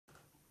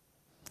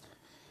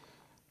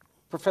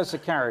Professor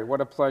Carey, what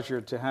a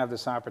pleasure to have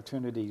this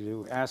opportunity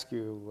to ask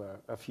you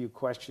a few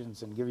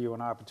questions and give you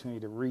an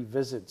opportunity to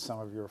revisit some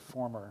of your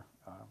former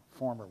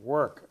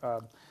work.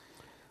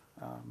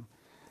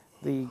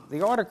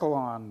 The article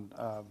on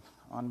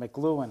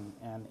McLuhan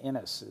and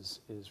Innes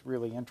is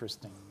really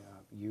interesting.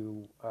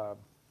 You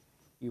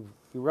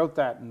wrote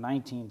that in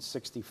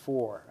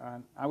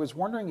 1964. I was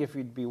wondering if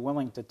you'd be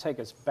willing to take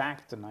us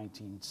back to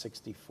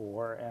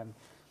 1964 and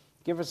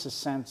give us a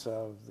sense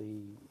of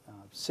the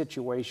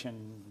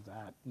situation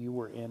that you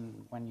were in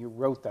when you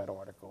wrote that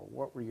article.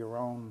 What were your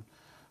own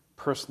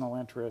personal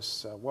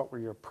interests? What were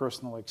your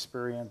personal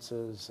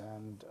experiences?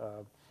 And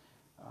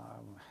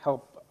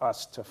help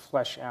us to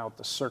flesh out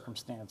the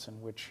circumstance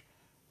in which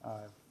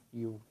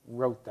you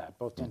wrote that,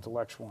 both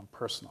intellectual and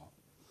personal.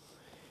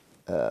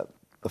 A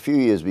few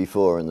years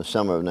before, in the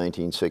summer of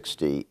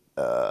 1960,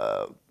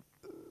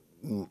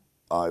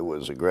 I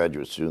was a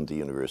graduate student at the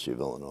University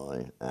of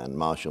Illinois, and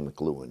Marshall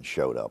McLuhan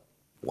showed up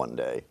one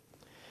day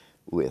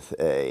with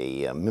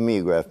a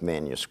mimeographed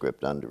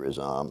manuscript under his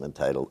arm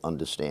entitled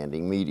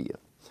Understanding Media,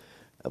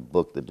 a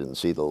book that didn't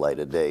see the light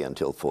of day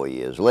until 4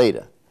 years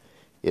later.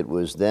 It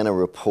was then a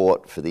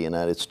report for the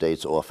United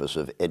States Office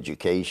of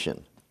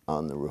Education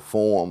on the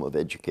reform of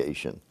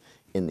education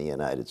in the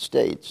United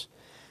States,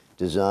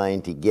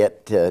 designed to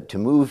get to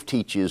move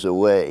teachers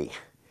away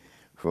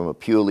from a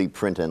purely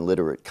print and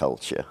literate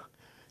culture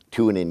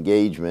to an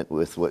engagement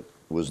with what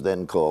was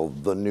then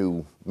called the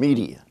new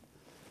media.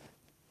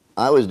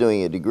 I was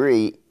doing a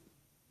degree,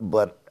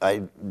 but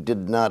I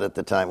did not at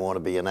the time want to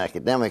be an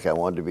academic. I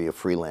wanted to be a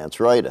freelance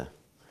writer,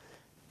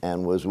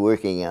 and was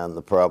working on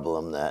the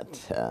problem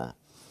that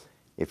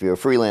if you're a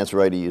freelance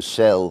writer, you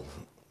sell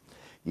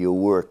your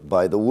work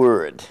by the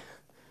word.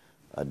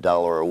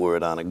 $1 a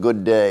word on a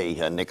good day,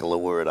 a nickel a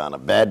word on a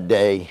bad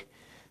day,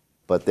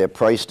 but they're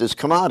priced as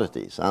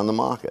commodities on the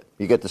market.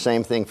 You get the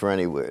same thing for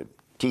any word.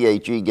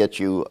 THE gets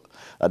you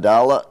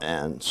 $1,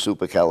 and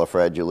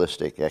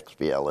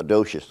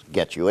supercalifragilisticexpialidocious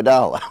gets you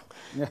 $1.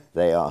 Yeah.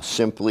 They are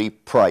simply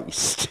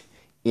priced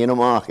in a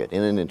market,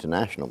 in an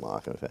international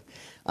market.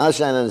 I was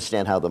trying to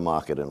understand how the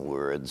market in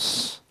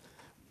words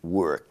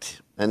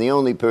worked. And the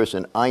only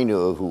person I knew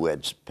of who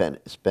had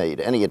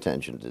paid any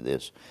attention to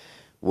this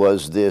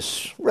was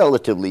this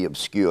relatively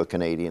obscure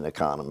Canadian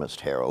economist,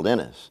 Harold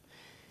Innes,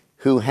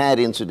 who had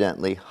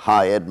incidentally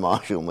hired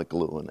Marshall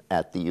McLuhan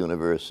at the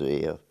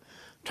University of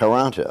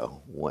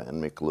Toronto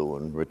when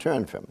McLuhan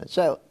returned from it.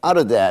 So out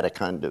of that, a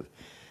kind of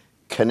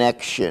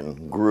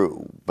connection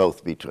grew,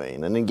 both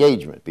between an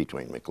engagement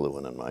between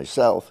McLuhan and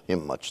myself,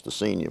 him much the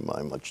senior,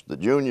 I much the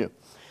junior,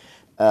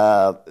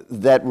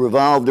 that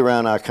revolved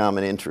around our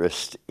common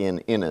interest in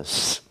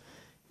Innes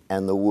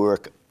and the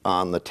work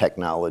on the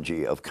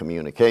technology of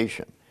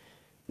communication,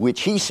 which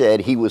he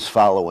said he was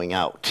following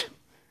out.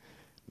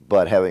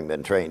 But having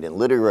been trained in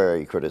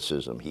literary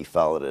criticism, he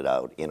followed it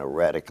out in a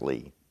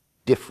radically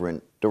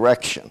different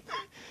direction.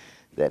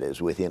 That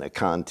is, within a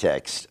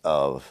context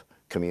of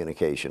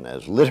communication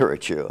as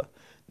literature,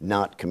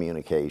 not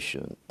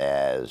communication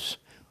as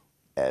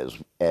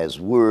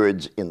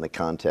words in the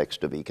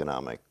context of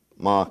economic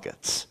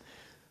markets.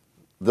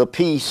 The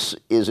piece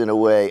is, in a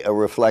way, a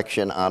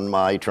reflection on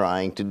my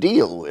trying to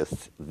deal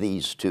with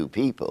these two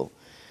people,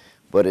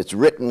 but it's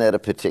written at a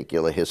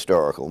particular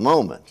historical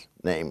moment.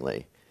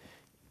 Namely,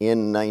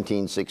 in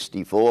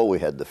 1964, we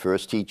had the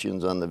first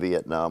teach-ins on the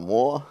Vietnam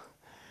War,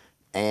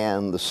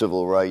 and the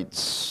civil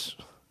rights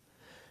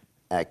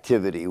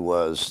activity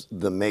was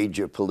the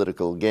major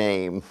political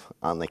game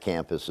on the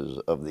campuses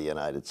of the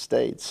United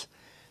States.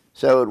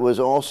 So it was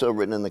also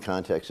written in the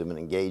context of an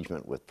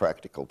engagement with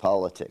practical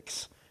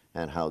politics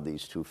and how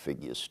these two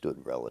figures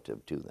stood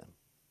relative to them.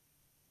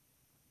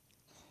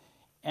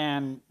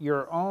 And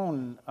your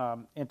own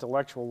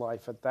intellectual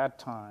life at that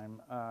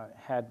time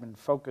had been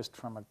focused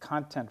from a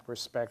content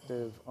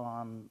perspective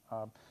on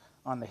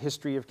the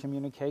history of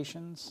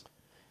communications,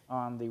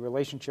 on the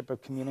relationship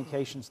of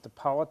communications to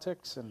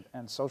politics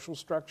and social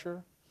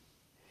structure?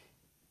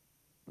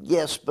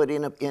 Yes, but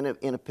in a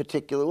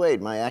particular way.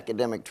 My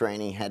academic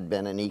training had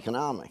been in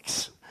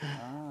economics.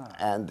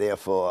 And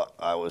therefore,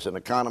 I was an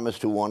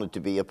economist who wanted to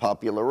be a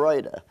popular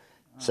writer.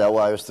 So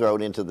I was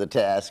thrown into the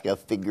task of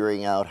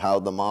figuring out how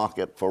the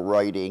market for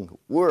writing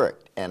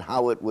worked and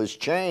how it was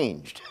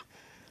changed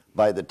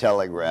by the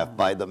telegraph,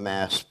 by the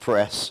mass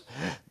press,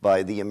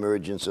 by the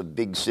emergence of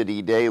big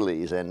city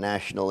dailies and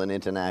national and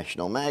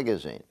international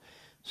magazines.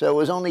 So it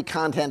was only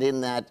content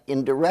in that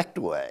indirect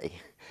way.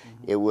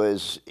 It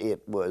was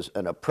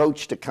an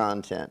approach to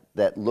content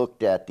that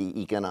looked at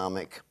the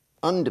economic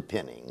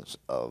underpinnings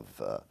of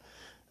the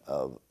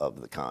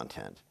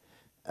content.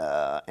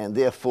 And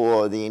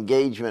therefore, the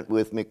engagement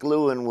with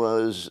McLuhan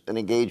was an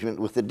engagement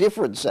with a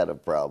different set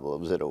of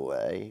problems, in a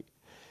way,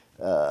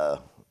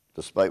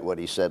 despite what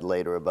he said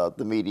later about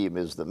the medium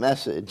is the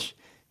message,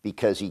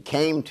 because he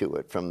came to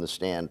it from the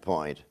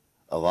standpoint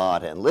of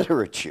art and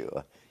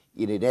literature.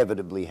 It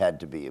inevitably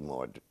had to be a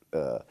more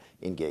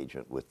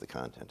engagement with the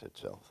content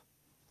itself.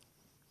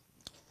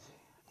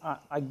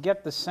 I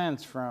get the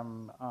sense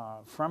from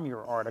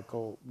your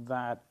article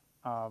that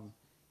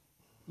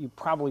you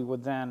probably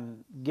would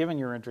then, given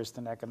your interest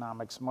in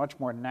economics, much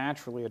more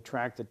naturally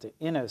attracted to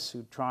Innes,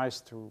 who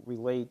tries to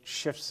relate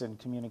shifts in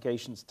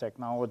communications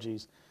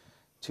technologies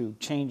to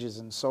changes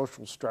in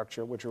social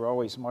structure, which are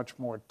always much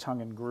more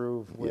tongue and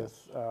groove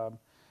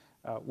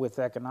with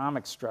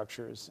economic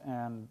structures.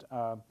 And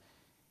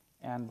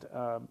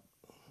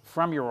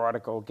from your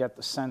article, get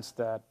the sense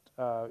that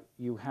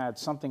you had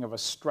something of a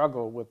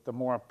struggle with the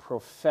more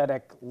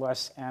prophetic,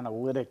 less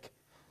analytic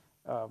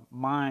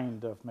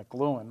mind of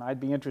McLuhan. I'd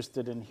be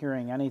interested in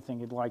hearing anything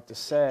you'd like to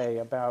say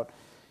about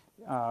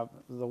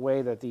the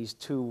way that these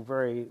two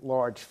very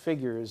large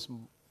figures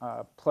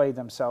played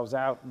themselves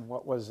out in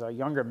what was a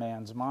younger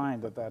man's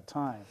mind at that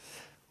time.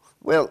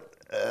 Well,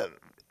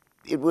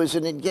 it was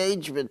an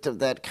engagement of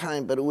that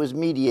kind, but it was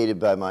mediated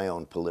by my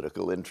own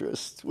political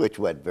interests, which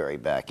went very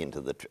back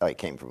into I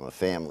came from a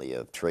family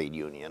of trade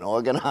union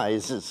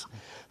organizers.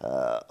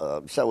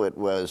 So it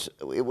was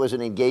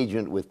an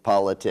engagement with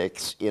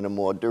politics in a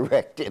more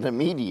direct and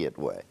immediate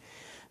way.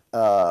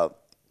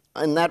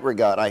 In that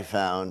regard, I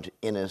found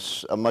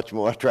Innes a much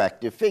more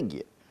attractive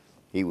figure.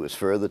 He was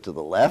further to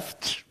the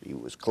left. He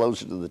was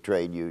closer to the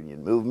trade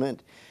union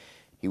movement.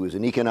 He was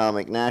an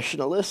economic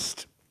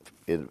nationalist,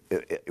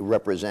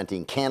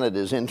 representing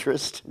Canada's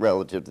interest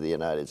relative to the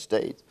United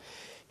States.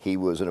 He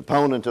was an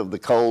opponent of the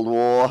Cold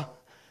War.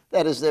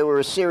 That is, there were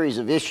a series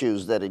of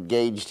issues that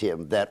engaged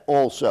him that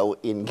also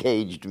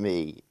engaged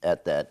me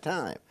at that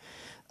time.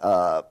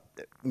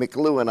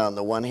 McLuhan, on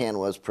the one hand,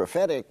 was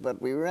prophetic,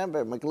 but we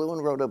remember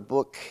McLuhan wrote a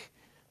book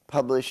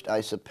published,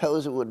 I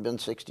suppose it would have been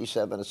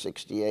 67 or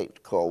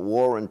 68, called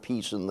War and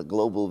Peace in the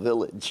Global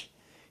Village,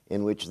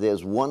 in which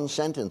there's one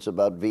sentence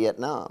about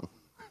Vietnam.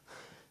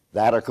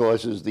 That, of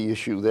course, is the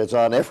issue that's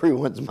on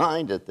everyone's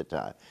mind at the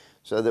time.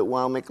 So that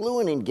while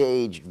McLuhan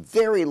engaged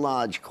very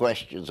large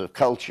questions of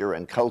culture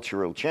and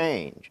cultural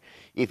change,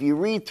 if you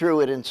read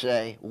through it and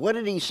say, what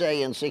did he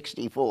say in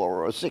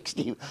 64 or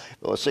 60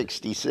 or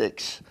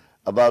 66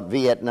 about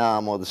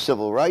Vietnam or the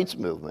civil rights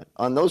movement,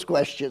 on those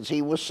questions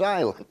he was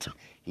silent.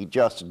 He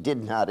just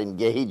did not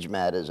engage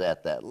matters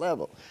at that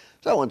level.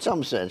 So in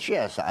some sense,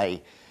 yes,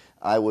 I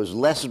was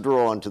less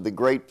drawn to the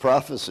great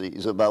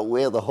prophecies about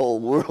where the whole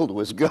world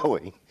was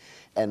going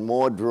and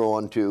more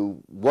drawn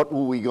to what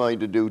were we going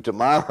to do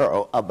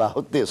tomorrow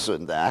about this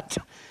and that,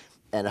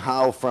 and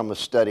how from a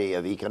study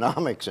of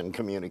economics and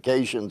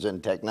communications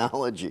and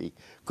technology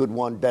could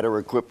one better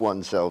equip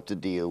oneself to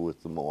deal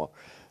with the more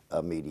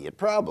immediate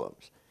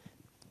problems.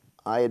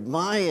 I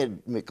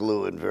admired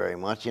McLuhan very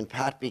much, in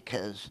part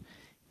because,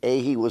 A,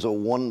 he was a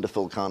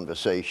wonderful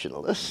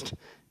conversationalist,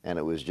 and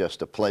it was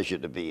just a pleasure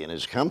to be in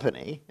his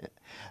company.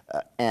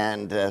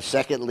 And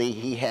secondly,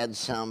 he had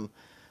some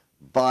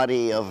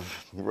body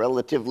of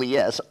relatively,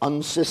 yes,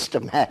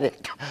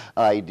 unsystematic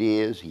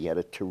ideas. He had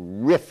a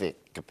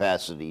terrific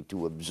capacity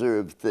to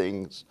observe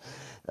things,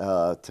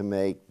 to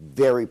make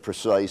very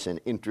precise and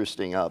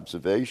interesting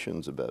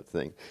observations about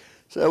things.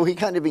 So he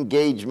kind of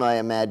engaged my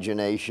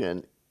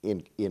imagination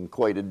in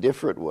quite a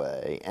different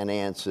way and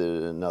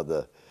answered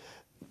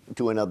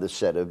to another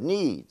set of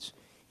needs.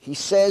 He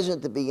says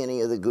at the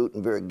beginning of the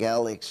Gutenberg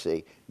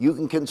Galaxy, you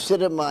can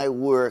consider my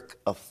work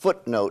a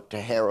footnote to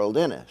Harold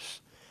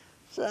Innis.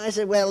 So I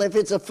said, well, if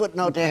it's a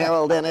footnote to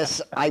Harold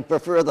Innis, I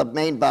prefer the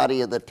main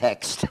body of the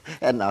text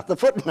and not the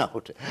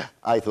footnote.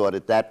 I thought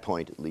at that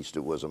point, at least,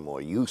 it was a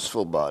more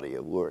useful body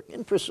of work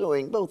in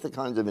pursuing both the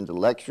kinds of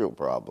intellectual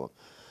problem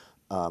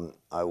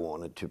I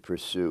wanted to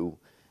pursue,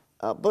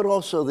 but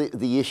also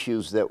the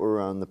issues that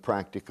were on the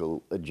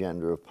practical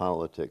agenda of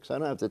politics. I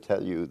don't have to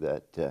tell you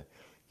that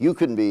you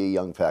can be a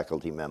young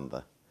faculty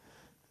member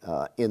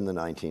in the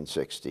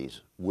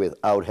 1960s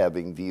without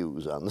having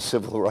views on the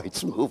civil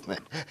rights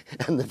movement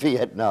and the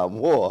Vietnam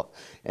War,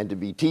 and to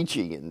be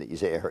teaching in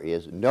these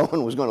areas. No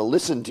one was going to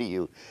listen to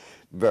you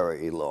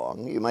very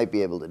long. You might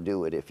be able to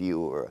do it if you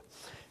were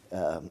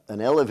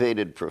an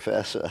elevated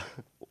professor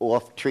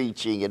off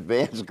teaching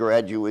advanced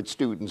graduate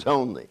students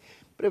only.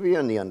 But if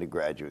you're in the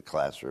undergraduate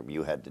classroom,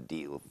 you had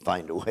to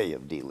find a way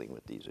of dealing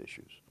with these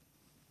issues.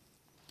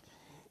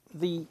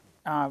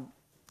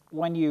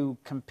 When you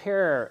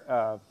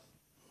compare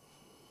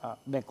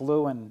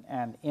McLuhan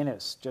and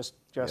Innis, just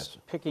yes,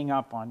 picking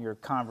up on your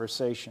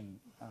conversation,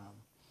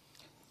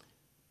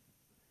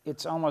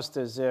 it's almost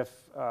as if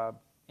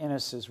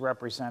Innis is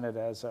represented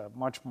as a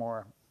much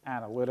more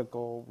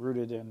analytical,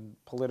 rooted in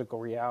political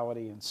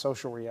reality and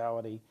social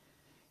reality,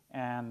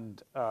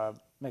 and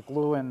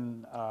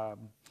McLuhan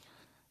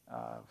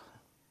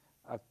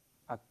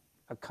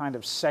a kind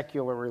of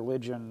secular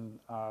religion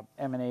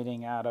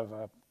emanating out of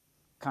a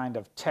kind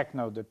of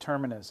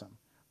techno-determinism.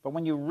 But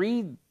when you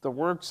read the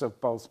works of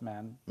both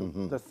men,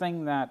 the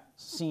thing that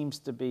seems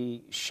to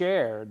be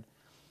shared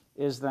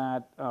is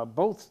that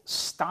both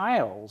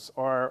styles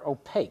are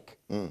opaque.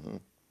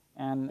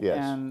 And, yes,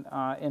 and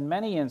in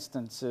many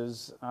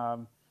instances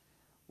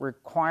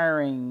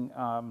requiring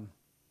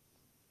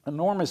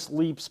enormous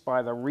leaps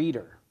by the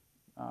reader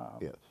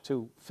yes,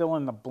 to fill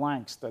in the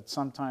blanks that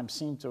sometimes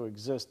seem to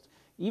exist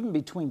even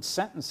between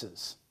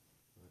sentences.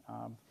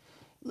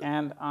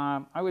 And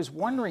I was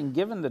wondering,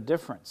 given the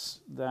difference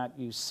that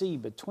you see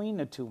between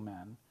the two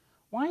men,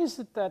 why is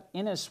it that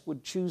Innes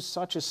would choose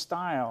such a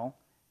style,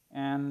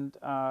 and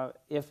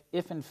if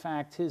in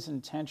fact his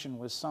intention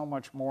was so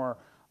much more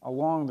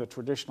along the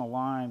traditional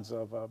lines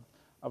of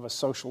a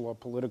social or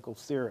political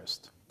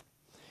theorist?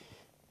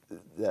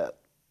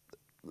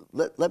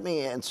 Let me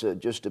answer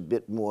just a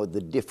bit more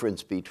the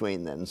difference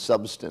between them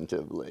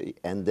substantively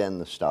and then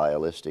the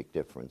stylistic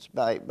difference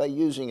by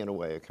using, in a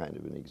way, a kind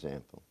of an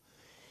example.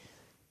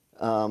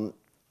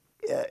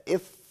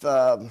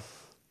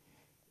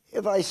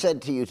 If I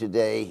said to you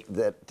today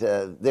that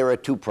there are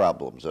two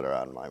problems that are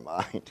on my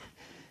mind,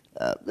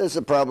 there's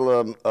the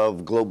problem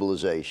of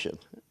globalization,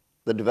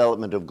 the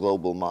development of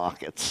global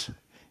markets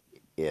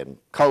in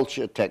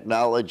culture,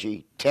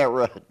 technology,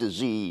 terror,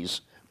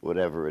 disease,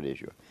 whatever it is.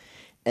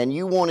 And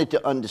you wanted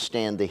to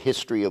understand the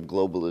history of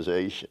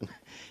globalization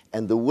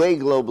and the way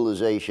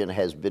globalization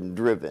has been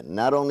driven,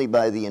 not only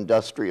by the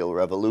Industrial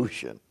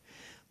Revolution,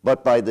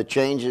 but by the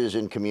changes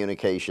in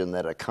communication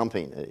that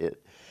accompany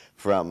it,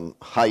 from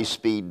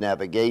high-speed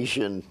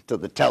navigation to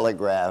the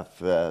telegraph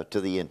to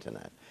the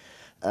internet.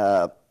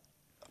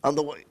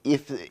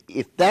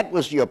 If that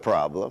was your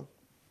problem,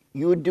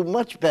 you would do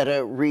much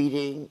better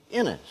reading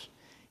Innes.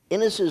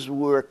 Innes's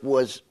work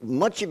was,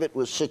 much of it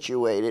was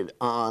situated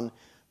on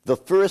the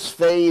first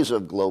phase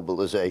of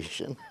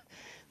globalization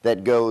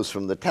that goes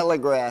from the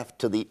telegraph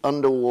to the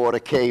underwater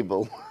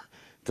cable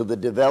to the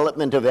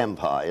development of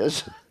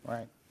empires,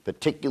 right,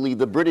 particularly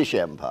the British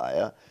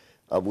Empire,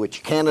 of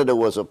which Canada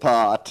was a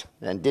part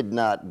and did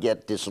not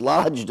get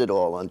dislodged at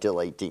all until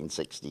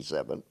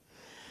 1867.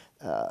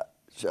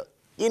 So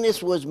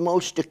Innes was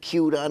most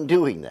acute on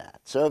doing that.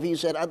 So if you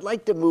said, I'd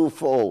like to move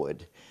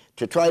forward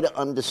to try to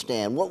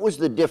understand what was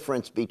the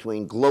difference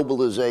between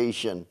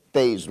globalization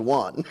phase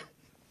one,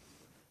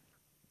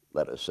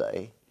 let us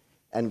say,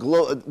 and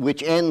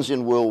which ends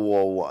in World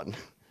War I,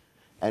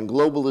 and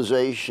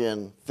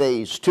globalization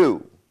phase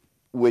two,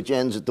 which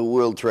ends at the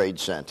World Trade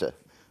Center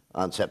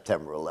on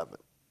September 11th.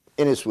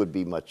 Innes would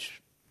be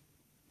much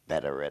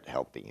better at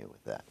helping you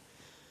with that.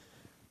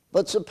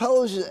 But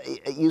suppose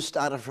you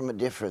started from a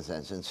different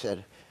sense and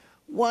said,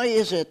 why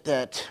is it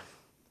that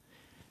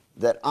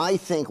I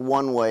think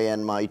one way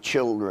and my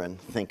children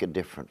think a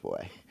different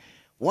way?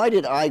 Why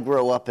did I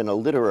grow up in a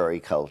literary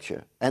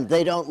culture and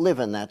they don't live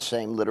in that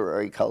same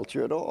literary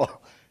culture at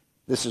all?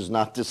 This is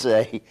not to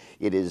say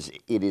it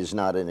is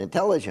not an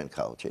intelligent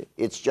culture.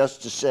 It's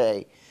just to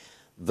say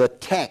the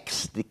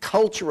text, the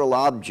cultural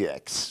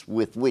objects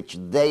with which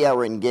they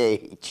are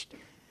engaged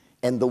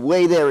and the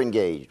way they're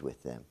engaged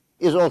with them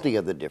is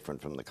altogether different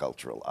from the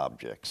cultural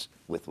objects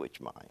with which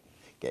mine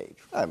engage.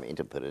 I mean,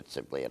 to put it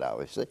simply and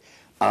obviously,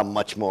 I'm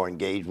much more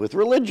engaged with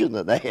religion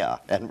than they are,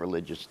 and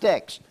religious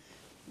texts.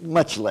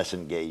 Much less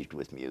engaged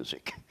with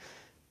music.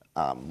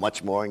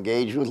 Much more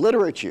engaged with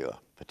literature,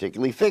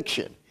 particularly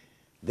fiction.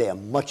 They're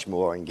much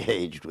more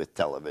engaged with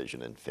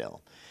television and film.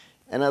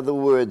 In other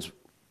words,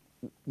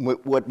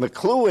 what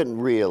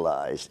McLuhan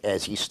realized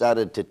as he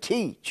started to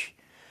teach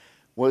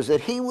was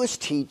that he was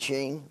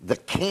teaching the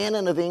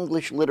canon of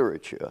English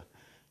literature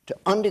to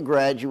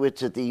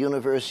undergraduates at the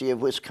University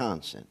of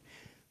Wisconsin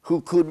who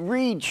could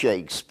read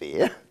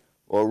Shakespeare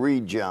or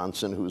read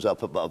Johnson, who's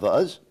up above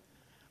us,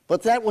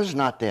 but that was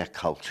not their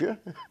culture.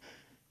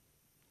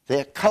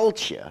 Their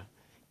culture,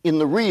 in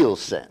the real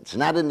sense,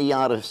 not in the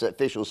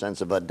artificial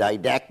sense of a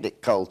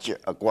didactic culture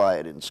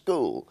acquired in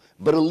school,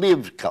 but a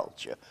lived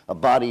culture, a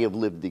body of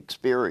lived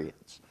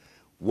experience,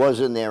 was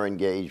in their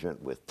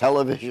engagement with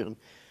television,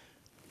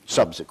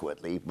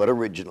 subsequently, but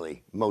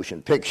originally,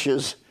 motion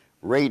pictures,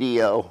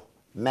 radio,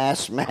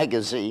 mass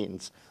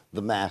magazines,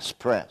 the mass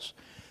press.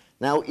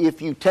 Now,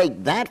 if you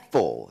take that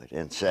forward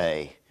and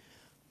say,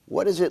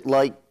 what is it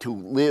like to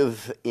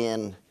live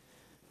in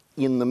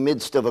the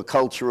midst of a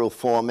cultural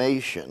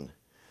formation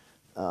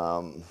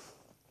like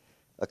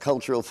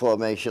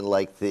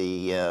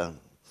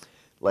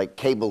like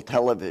cable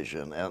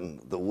television and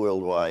the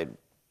World Wide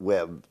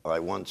Web? I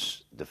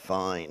once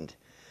defined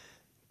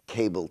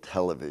cable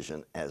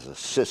television as a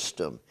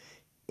system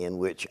in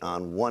which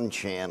on one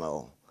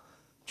channel,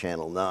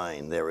 Channel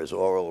 9, there is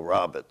Oral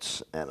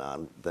Roberts, and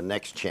on the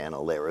next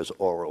channel there is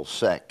oral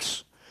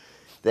sex.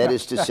 That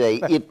is to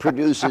say, it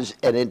produces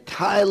an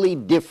entirely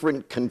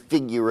different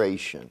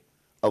configuration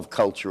of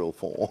cultural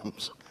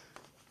forms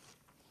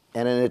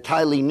and an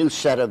entirely new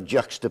set of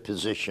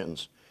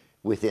juxtapositions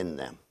within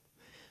them.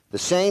 The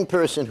same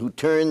person who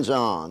turns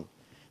on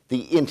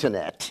the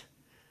internet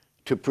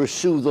to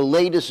pursue the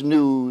latest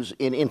news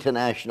in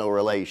international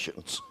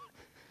relations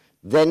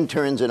then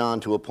turns it on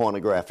to a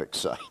pornographic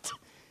site.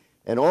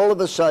 And all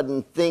of a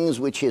sudden, things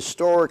which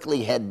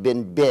historically had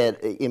been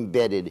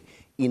embedded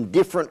in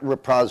different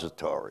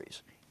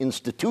repositories,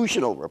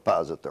 institutional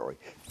repository,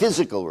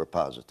 physical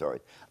repository,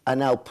 are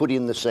now put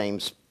in the same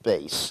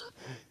space.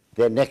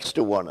 They're next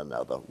to one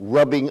another,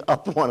 rubbing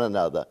up one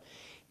another,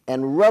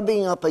 and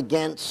rubbing up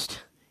against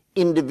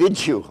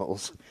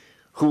individuals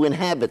who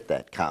inhabit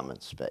that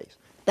common space.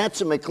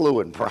 That's a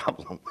McLuhan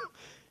problem.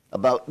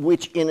 about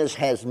which Innes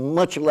has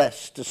much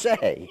less to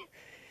say.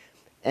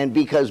 And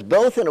because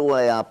both, in a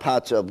way, are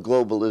parts of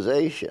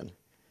globalization,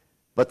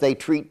 but they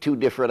treat two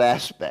different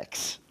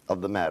aspects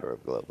of the matter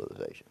of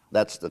globalization.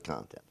 That's the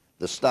content.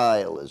 The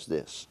style is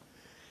this.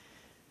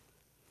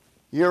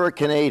 You're a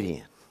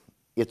Canadian.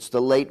 It's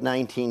the late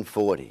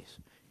 1940s.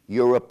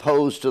 You're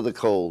opposed to the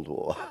Cold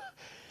War.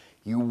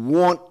 You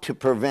want to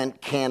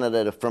prevent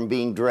Canada from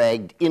being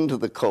dragged into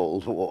the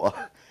Cold War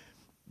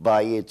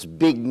by its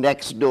big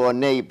next-door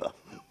neighbor.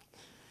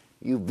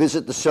 You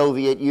visit the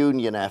Soviet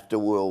Union after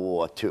World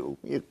War II.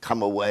 You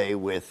come away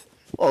with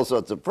all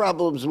sorts of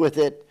problems with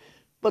it,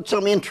 but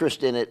some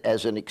interest in it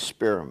as an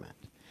experiment.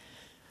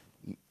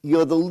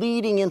 You're the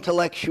leading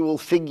intellectual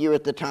figure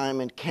at the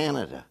time in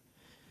Canada.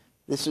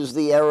 This is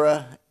the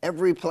era,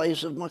 every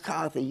place of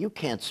McCarthy. You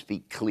can't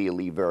speak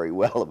clearly very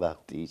well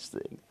about these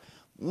things.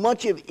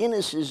 Much of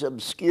Innes's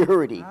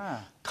obscurity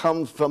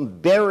comes from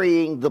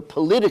burying the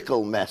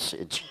political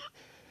message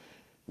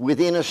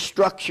within a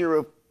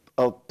structure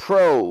of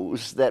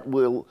prose that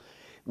will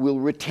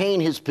retain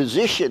his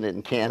position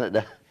in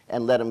Canada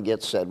and let him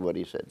get said what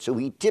he said. So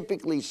he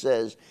typically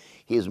says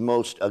his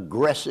most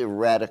aggressive,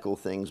 radical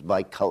things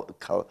by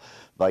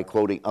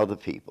quoting other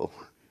people,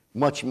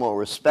 much more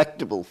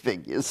respectable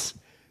figures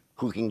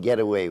who can get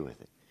away with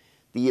it.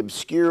 The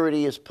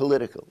obscurity is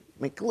political.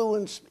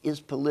 McLuhan's is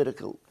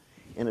political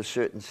in a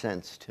certain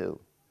sense, too.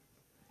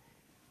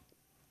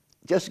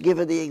 Just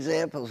given the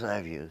examples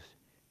I've used,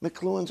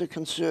 McLuhan's a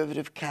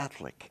conservative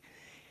Catholic.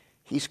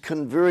 He's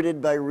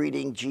converted by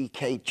reading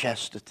G.K.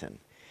 Chesterton.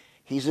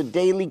 He's a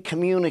daily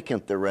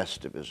communicant the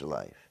rest of his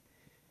life.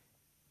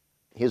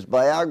 His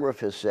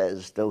biographer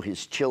says, though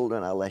his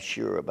children are less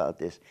sure about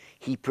this,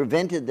 he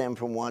prevented them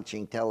from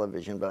watching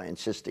television by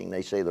insisting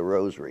they say the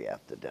rosary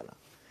after dinner.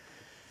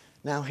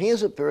 Now,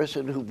 here's a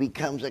person who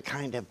becomes a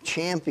kind of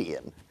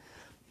champion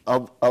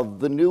of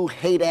the new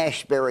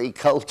Haight-Ashbury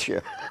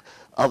culture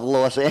of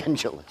Los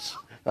Angeles,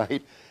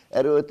 right?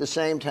 And who at the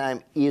same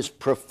time is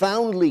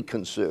profoundly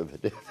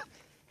conservative,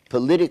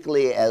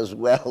 politically as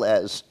well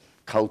as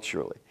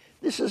culturally.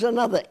 This is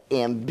another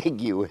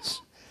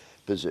ambiguous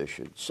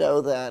position, so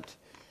that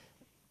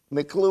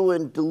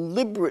McLuhan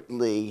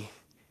deliberately,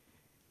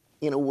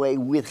 in a way,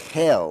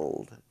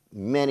 withheld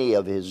many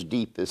of his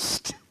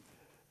deepest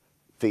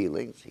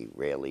feelings. He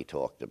rarely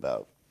talked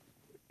about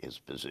his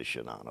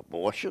position on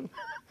abortion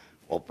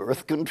or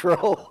birth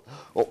control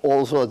or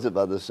all sorts of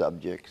other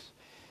subjects,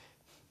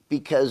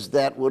 because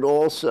that would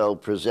also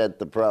present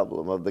the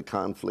problem of the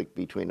conflict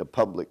between a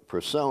public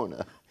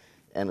persona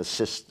and a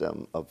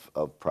system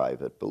of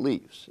private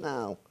beliefs.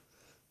 Now,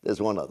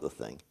 there's one other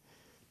thing.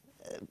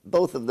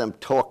 Both of them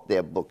talked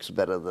their books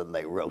better than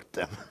they wrote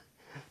them.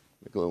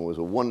 McLuhan was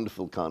a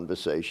wonderful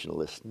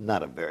conversationalist,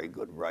 not a very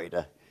good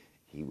writer.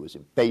 He was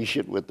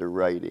impatient with the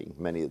writing.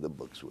 Many of the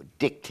books were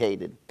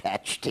dictated,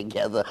 patched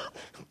together.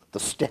 The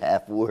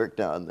staff worked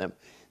on them.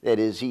 That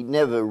is, he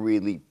never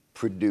really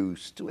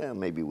produced, well,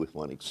 maybe with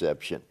one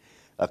exception,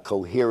 a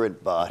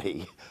coherent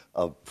body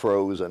of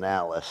prose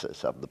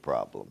analysis of the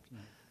problems.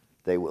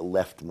 They were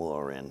left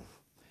more in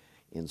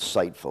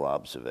insightful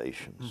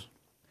observations.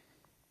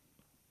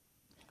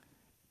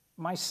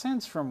 My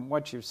sense from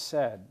what you've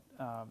said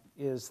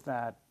is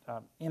that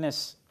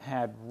Innes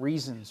had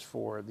reasons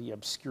for the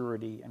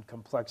obscurity and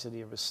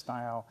complexity of his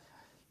style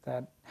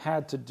that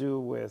had to do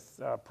with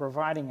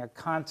providing a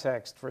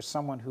context for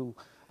someone who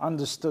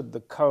understood the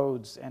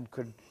codes and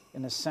could,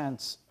 in a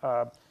sense,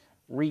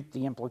 reap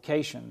the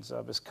implications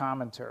of his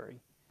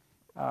commentary.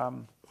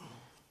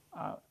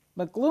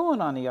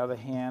 McLuhan, on the other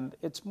hand,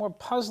 it's more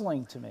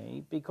puzzling to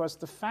me because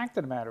the fact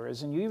of the matter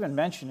is, and you even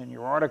mentioned in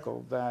your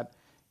article that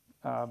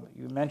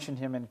you mentioned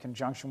him in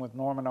conjunction with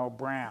Norman O.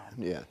 Brown.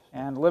 Yes.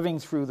 And living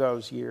through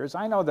those years,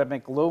 I know that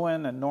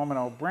McLuhan and Norman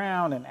O.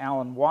 Brown and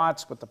Alan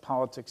Watts with the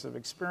Politics of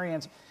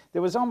Experience,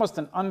 there was almost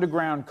an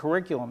underground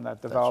curriculum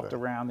that developed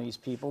around these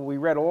people. We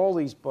read all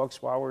these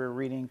books while we were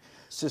reading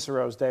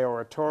Cicero's De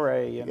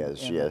Oratore in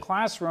the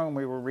classroom.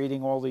 We were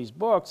reading all these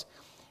books,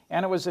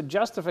 and it was a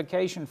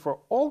justification for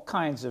all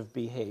kinds of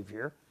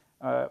behavior.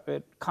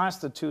 It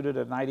constituted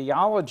an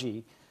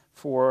ideology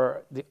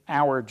for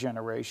our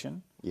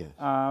generation. Yes.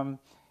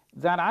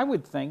 That I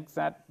would think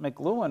that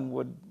McLuhan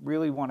would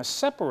really want to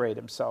separate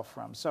himself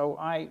from. So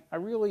I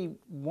really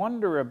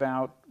wonder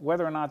about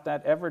whether or not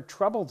that ever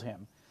troubled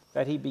him,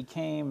 that he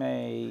became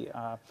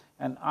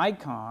an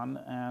icon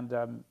and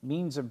a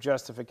means of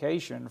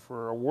justification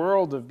for a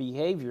world of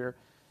behavior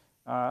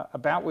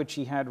about which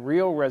he had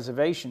real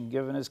reservation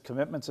given his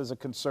commitments as a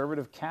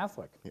conservative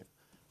Catholic. Yeah.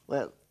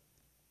 Well,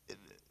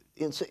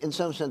 in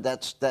some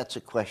sense, that's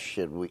a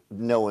question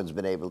no one's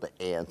been able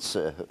to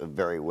answer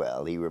very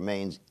well. He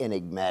remains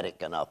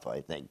enigmatic enough,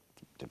 I think,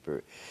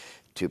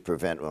 to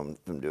prevent one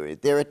from doing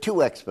it. There are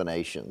two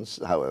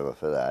explanations, however,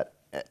 for that,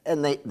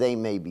 and they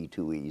may be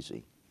too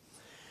easy.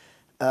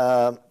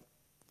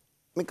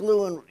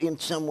 McLuhan, in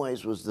some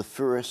ways, was the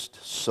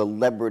first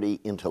celebrity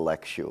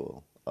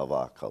intellectual of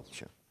our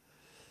culture.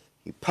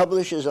 He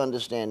publishes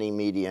Understanding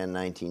Media in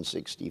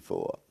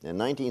 1964. In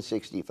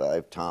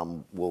 1965,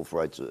 Tom Wolfe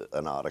writes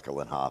an article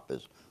in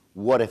Harper's,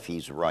 What If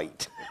He's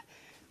Right?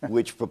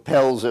 which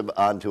propels him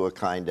onto a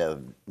kind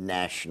of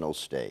national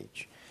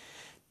stage.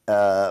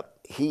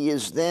 He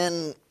is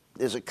then,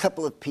 there's a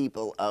couple of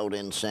people out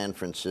in San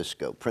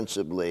Francisco,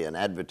 principally an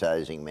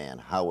advertising man,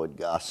 Howard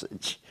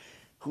Gossage,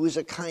 who is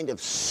a kind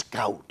of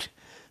scout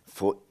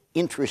for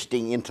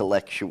interesting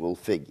intellectual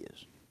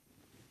figures.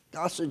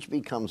 Gossage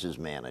becomes his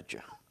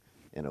manager,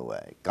 in a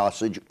way.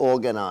 Gossage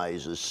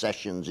organizes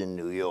sessions in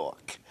New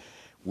York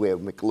where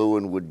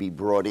McLuhan would be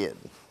brought in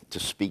to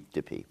speak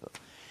to people.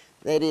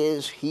 That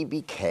is, he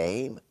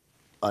became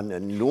an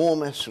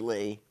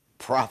enormously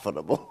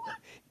profitable,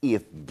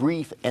 if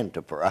brief,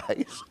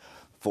 enterprise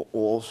for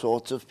all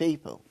sorts of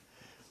people.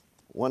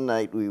 One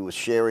night we were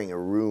sharing a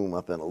room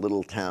up in a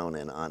little town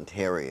in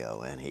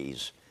Ontario, and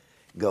he's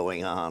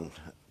going on.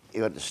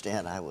 You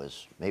understand,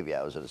 maybe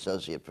I was an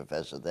associate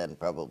professor then,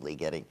 probably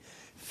getting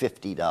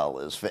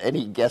 $50 for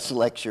any guest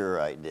lecture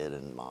I did,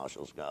 and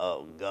Marshall's going,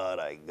 oh God,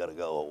 I gotta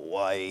go to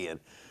Hawaii and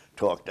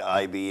talk to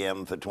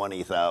IBM for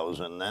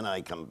 $20,000. Then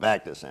I come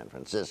back to San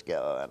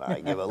Francisco and I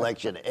give a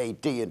lecture to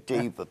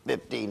AT&T for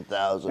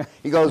 $15,000.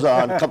 He goes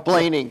on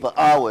complaining for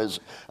hours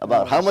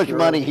about how much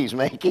money he's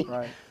making,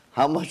 right,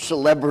 how much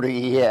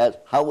celebrity he has,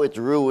 how it's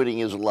ruining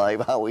his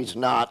life, how he's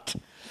not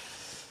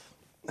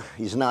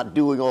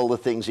doing all the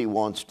things he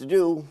wants to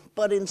do,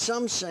 but in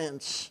some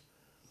sense,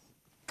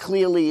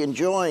 clearly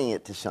enjoying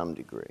it to some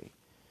degree.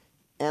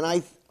 And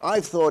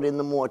I've thought in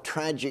the more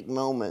tragic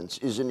moments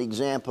is an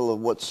example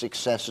of what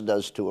success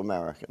does to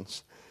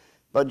Americans.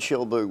 Bud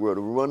Schulberg wrote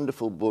a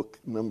wonderful book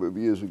a number of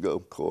years ago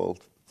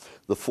called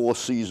The Four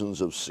Seasons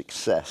of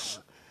Success.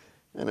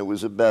 And it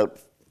was about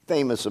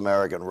famous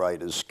American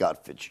writers,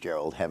 Scott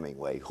Fitzgerald,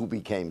 Hemingway, who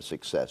became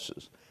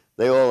successes.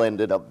 They all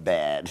ended up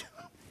bad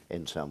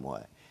in some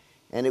way.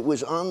 And it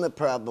was on the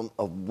problem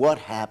of what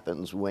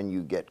happens when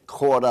you get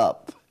caught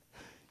up,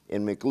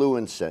 in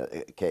McLuhan's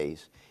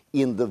case,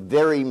 in the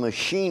very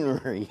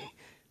machinery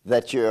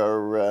that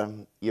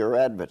you're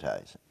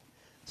advertising.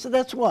 So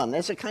that's one.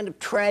 That's a kind of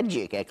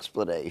tragic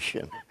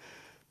explanation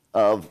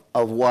of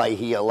why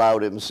he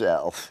allowed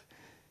himself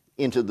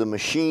into the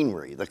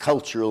machinery, the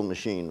cultural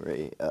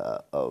machinery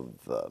of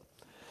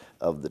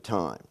the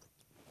time.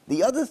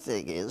 The other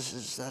thing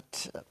is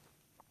that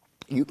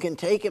you can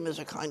take him as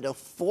a kind of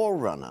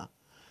forerunner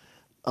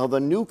of a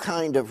new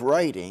kind of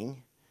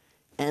writing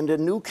and a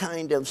new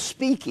kind of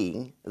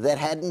speaking that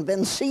hadn't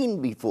been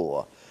seen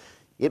before.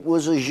 It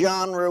was a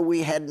genre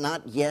we had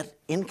not yet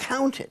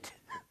encountered.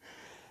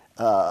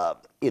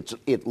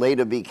 It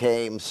later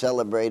became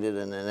celebrated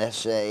in an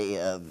essay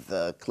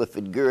of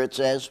Clifford Geertz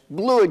as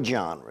blurred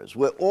genres,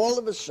 where all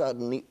of a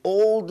sudden the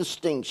old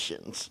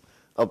distinctions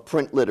of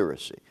print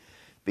literacy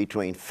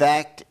between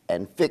fact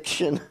and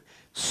fiction,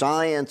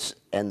 science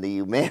and the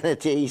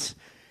humanities,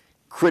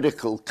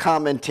 critical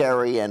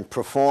commentary and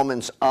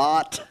performance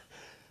art,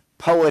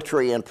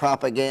 poetry and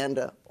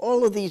propaganda,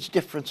 all of these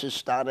differences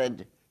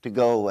started to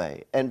go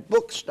away. And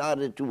books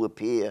started to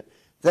appear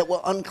that were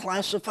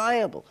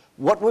unclassifiable.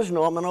 What was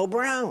Norman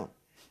O'Brown?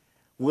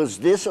 Was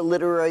this a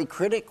literary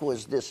critic?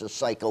 Was this a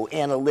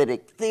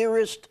psychoanalytic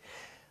theorist?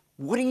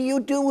 What do you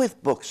do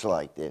with books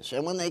like this?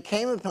 And when they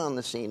came upon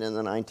the scene in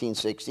the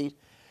 1960s,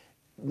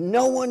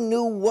 no one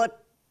knew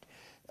what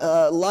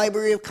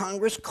Library of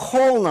Congress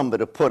call number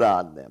to put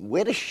on them,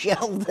 where to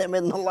shelve them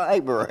in the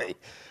library,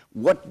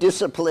 what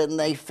discipline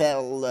they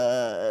fell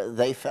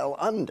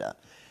under.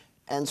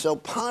 And so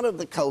part of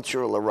the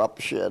cultural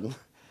eruption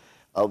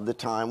of the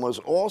time was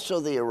also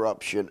the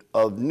eruption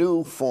of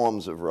new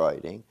forms of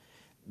writing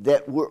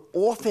that were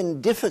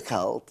often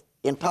difficult,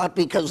 in part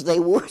because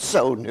they were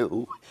so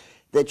new,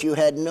 that you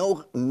had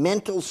no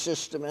mental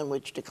system in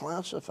which to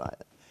classify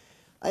it.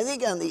 I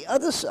think on the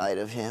other side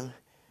of him,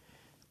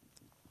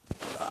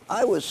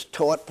 I was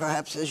taught,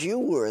 perhaps as you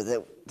were,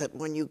 that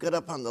when you got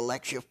up on the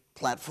lecture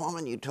platform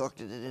and you talked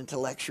to an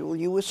intellectual,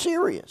 you were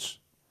serious.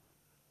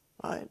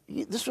 Right?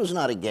 This was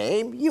not a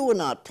game. You were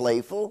not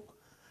playful.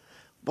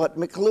 But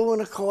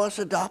McLuhan, of course,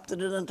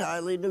 adopted an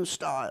entirely new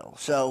style.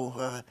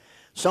 So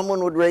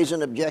someone would raise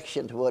an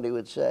objection to what he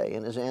would say,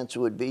 and his answer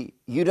would be,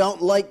 you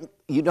don't like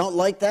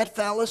that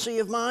fallacy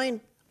of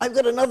mine? I've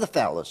got another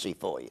fallacy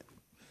for you.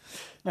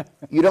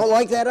 You don't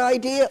like that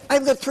idea?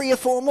 I've got 3 or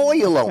 4 more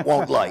you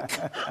won't like.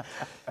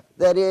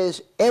 That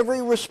is,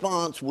 every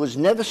response was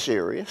never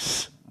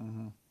serious.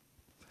 Mm-hmm.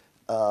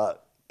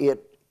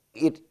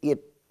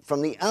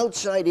 From the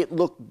outside, it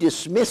looked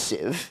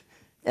dismissive,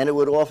 and it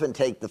would often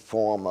take the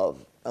form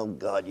of, oh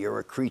God, you're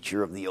a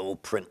creature of the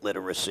old print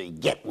literacy,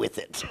 get with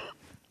it.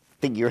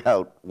 Figure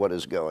out what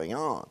is going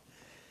on.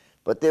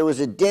 But there was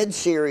a dead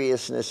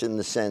seriousness in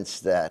the sense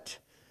that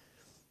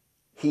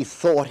he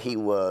thought he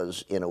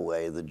was, in a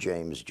way, the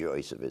James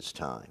Joyce of his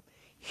time.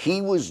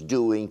 He was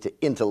doing to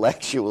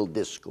intellectual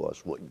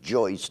discourse what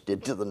Joyce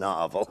did to the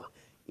novel,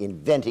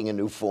 inventing a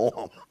new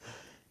form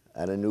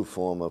and a new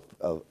form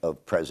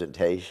of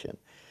presentation.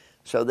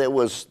 So there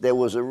was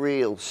a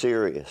real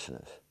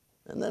seriousness.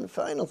 And then the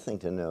final thing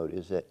to note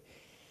is that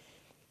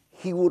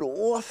he would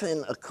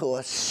often, of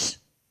course,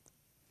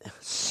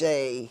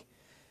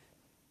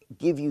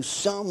 give you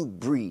some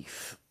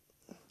brief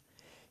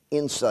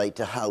insight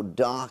to how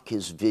dark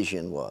his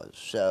vision was.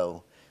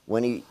 So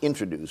when he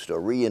introduced or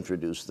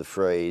reintroduced the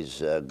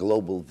phrase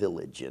global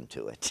village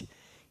into it,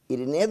 it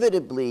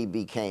inevitably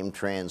became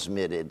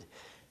transmitted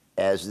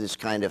as this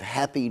kind of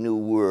happy new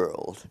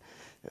world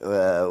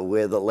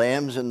where the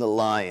lambs and the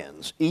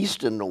lions,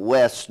 east and the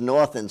west,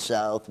 north and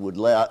south, would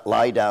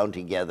lie down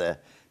together.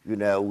 You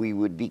know, we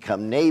would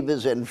become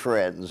neighbors and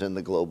friends in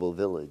the global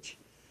village.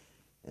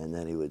 And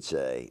then he would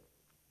say,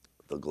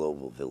 the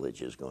global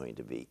village is going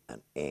to be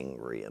an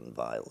angry and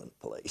violent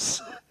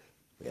place.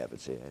 We haven't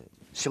seen it.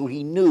 So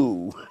he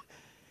knew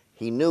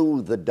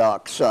the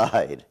dark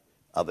side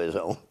of his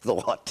own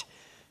thought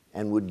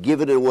and would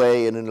give it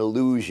away in an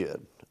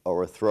illusion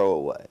or a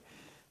throwaway.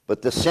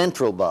 But the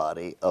central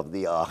body of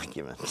the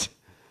argument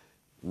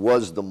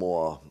was the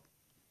more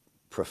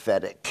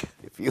prophetic,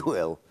 if you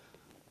will,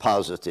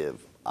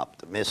 positive,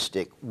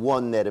 optimistic,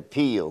 one that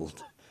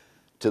appealed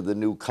to the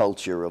new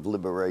culture of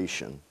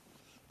liberation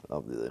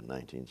of the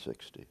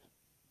 1960s.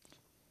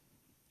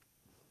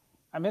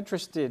 I'm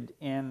interested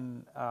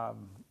in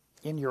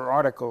your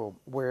article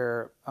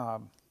where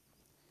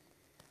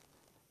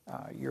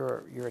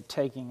you're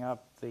taking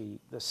up the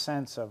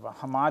sense of a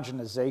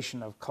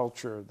homogenization of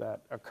culture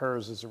that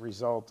occurs as a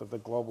result of the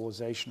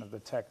globalization of the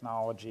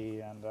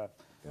technology and a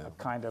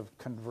kind of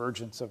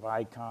convergence of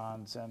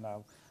icons and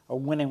a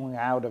winning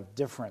out of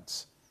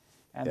difference.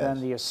 And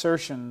then the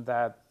assertion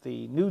that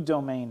the new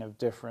domain of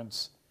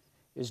difference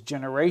is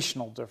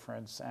generational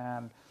difference,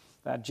 and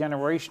that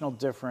generational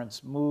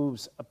difference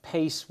moves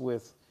apace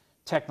with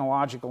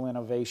technological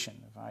innovation,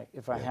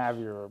 if I have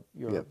your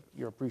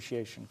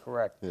appreciation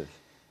correct. Yes.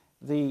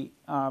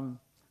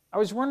 I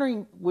was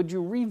wondering, would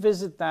you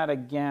revisit that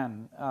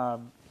again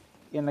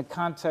in the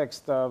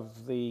context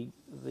of the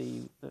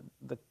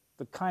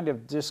kind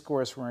of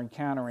discourse we're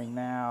encountering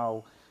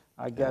now?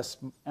 I guess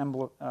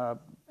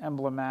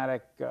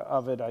emblematic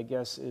of it, I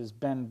guess, is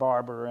Ben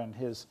Barber and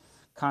his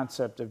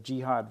concept of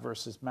jihad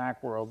versus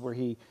Macworld, where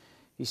he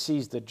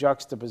sees the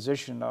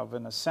juxtaposition of,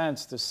 in a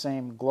sense, the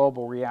same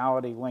global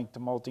reality linked to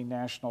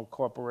multinational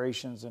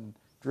corporations and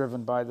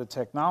driven by the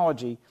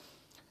technology,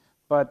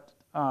 but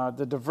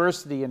the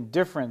diversity and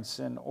difference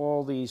in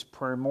all these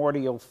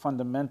primordial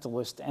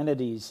fundamentalist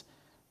entities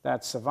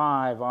that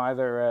survive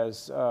either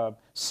as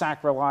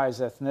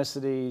sacralized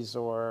ethnicities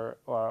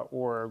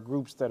or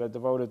groups that are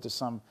devoted to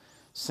some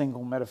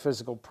single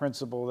metaphysical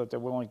principle that they're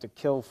willing to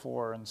kill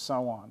for and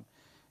so on.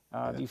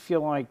 Do you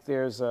feel like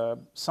there's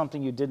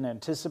something you didn't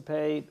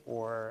anticipate,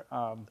 or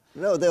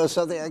no? There was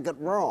something I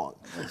got wrong.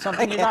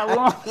 Something you got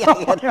wrong.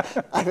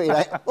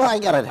 I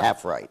got it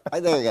half right. I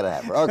think I got it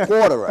half right, or a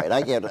quarter right.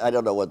 I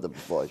don't know what the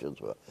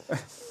proportions were.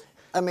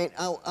 I mean,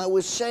 I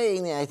was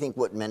saying, I think,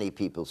 what many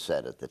people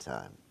said at the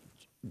time,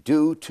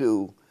 due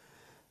to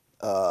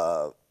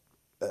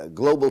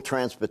global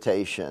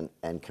transportation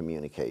and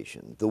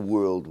communication, the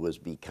world was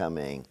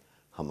becoming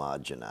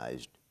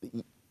homogenized.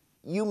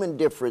 Human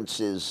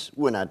differences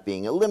were not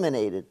being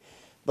eliminated,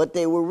 but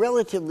they were,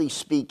 relatively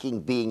speaking,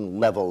 being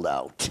leveled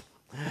out.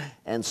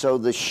 And so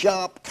the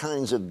sharp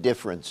kinds of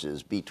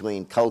differences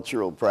between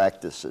cultural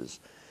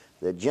practices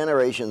that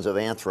generations of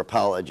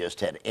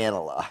anthropologists had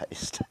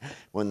analyzed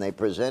when they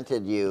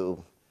presented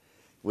you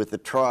with a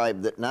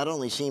tribe that not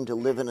only seemed to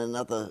live in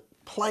another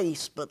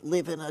place, but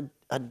live in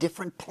a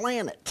different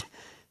planet.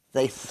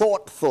 They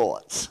thought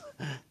thoughts.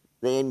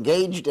 They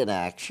engaged in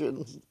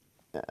actions.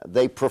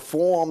 They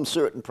performed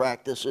certain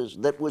practices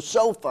that were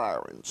so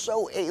foreign,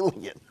 so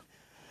alien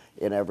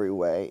in every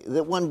way,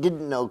 that one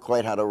didn't know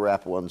quite how to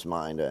wrap one's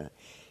mind around.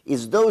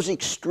 Is those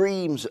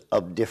extremes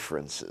of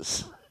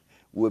differences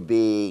were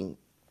being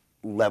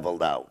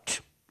leveled out.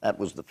 That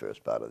was the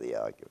first part of the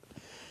argument.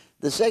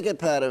 The second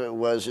part of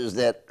it is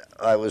that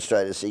I was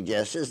trying to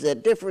suggest is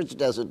that difference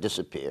doesn't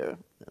disappear.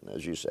 And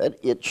as you said,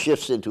 it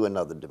shifts into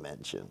another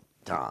dimension,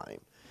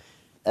 time.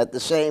 At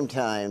the same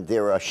time,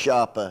 there are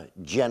sharper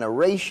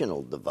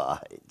generational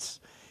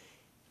divides.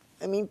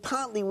 I mean,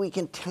 partly we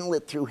can tell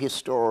it through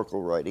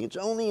historical writing. It's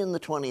only in the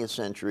 20th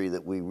century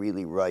that we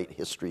really write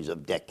histories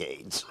of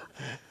decades.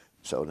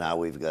 So now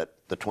we've got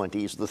the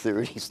 20s, the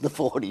 30s, the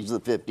 40s, the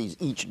 50s.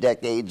 Each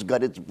decade's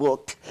got its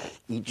book.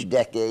 Each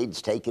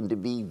decade's taken to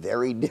be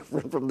very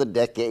different from the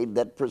decade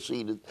that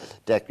preceded,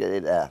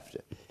 decade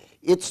after.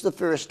 It's the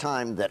first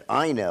time that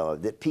I know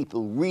of that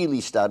people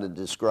really started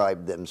to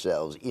describe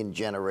themselves in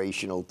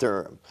generational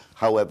terms,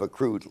 however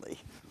crudely.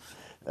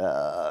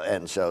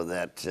 And so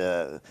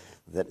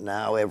that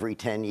now every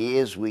 10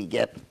 years we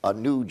get a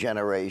new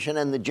generation,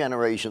 and the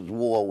generations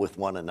war with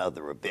one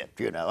another a bit.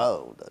 You know,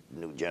 oh, the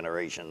new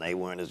generation, they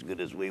weren't as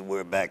good as we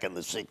were back in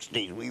the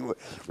 60s. We were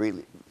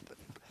really...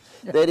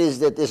 Yeah. That is,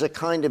 that there's a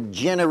kind of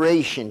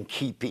generation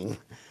keeping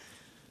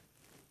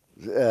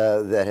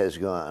that has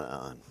gone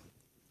on.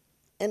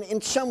 And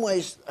in some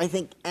ways, I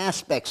think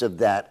aspects of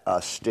that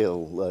are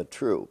still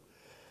true.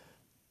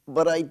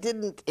 But I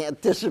didn't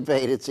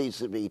anticipate, it seems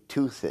to me,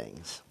 two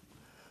things.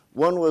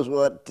 One was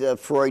what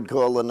Freud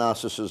called the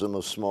narcissism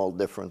of small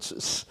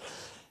differences.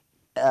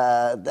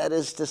 That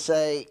is to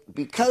say,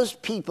 because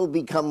people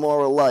become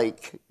more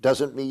alike,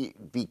 doesn't mean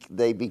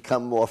they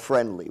become more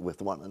friendly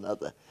with one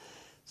another.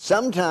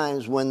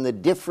 Sometimes when the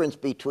difference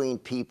between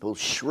people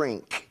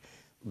shrink,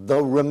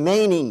 the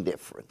remaining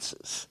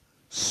differences,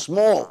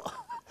 small,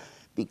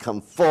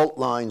 become fault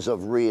lines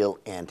of real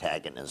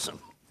antagonism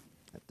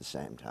at the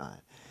same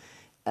time.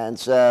 And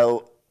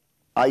so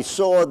I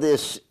saw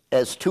this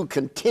as too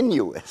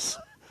continuous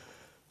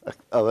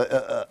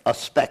a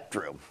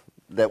spectrum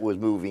that was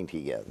moving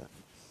together.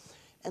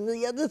 And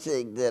the other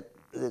thing that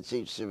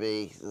seems to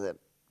me that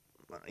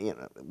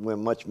we're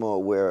much more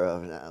aware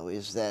of now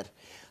is that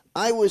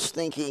I was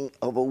thinking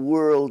of a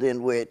world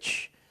in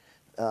which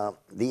the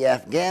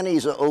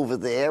Afghanis are over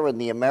there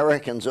and the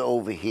Americans are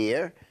over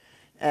here,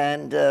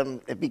 and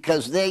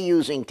because they're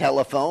using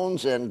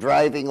telephones and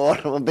driving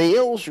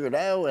automobiles,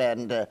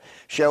 and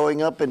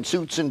showing up in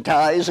suits and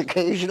ties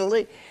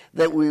occasionally,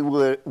 that we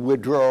were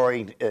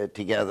drawing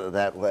together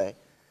that way.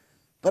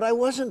 But I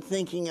wasn't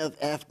thinking of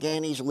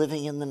Afghanis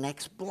living in the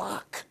next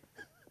block,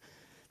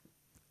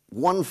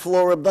 one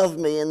floor above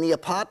me in the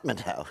apartment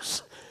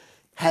house,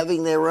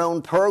 having their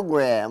own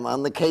program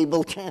on the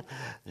cable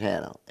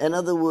channel. In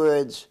other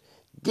words,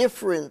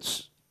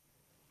 differences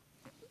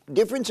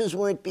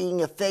weren't being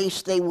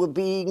effaced, they were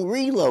being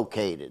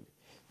relocated.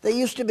 They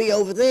used to be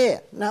over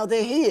there, now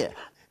they're here.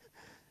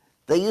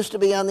 They used to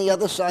be on the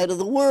other side of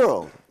the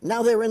world,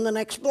 now they're in the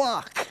next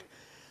block.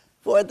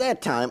 For at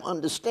that time,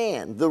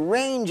 understand, the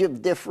range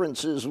of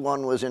differences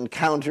one was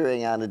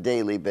encountering on a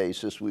daily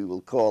basis, we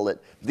will call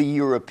it the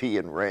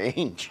European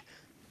range,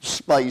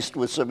 spiced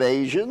with some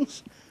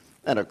Asians,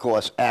 and of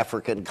course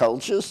African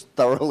cultures,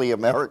 thoroughly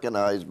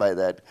Americanized by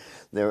that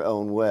their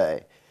own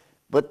way.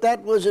 But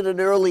that was at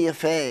an earlier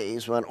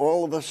phase when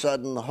all of a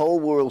sudden the whole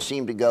world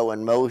seemed to go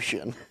in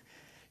motion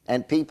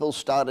and people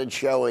started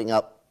showing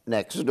up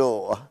next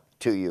door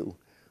to you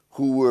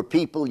who were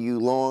people you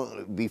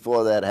long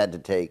before that had to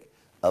take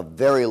a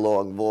very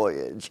long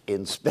voyage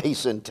in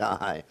space and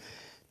time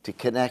to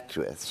connect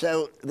with.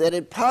 So that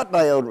in part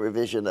my own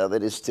revision of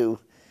it is to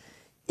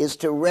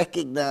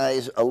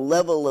recognize a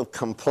level of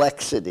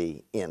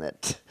complexity in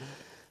it,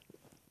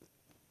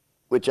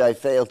 which I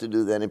failed to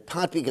do then, in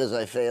part because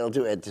I failed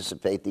to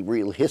anticipate the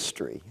real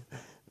history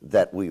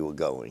that we were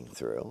going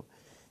through,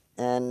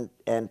 and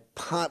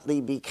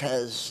partly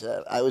because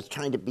I was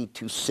trying to be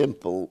too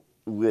simple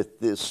with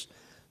this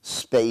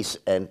space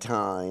and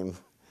time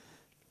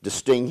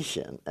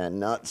distinction and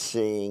not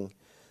seeing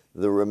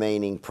the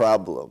remaining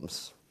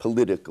problems,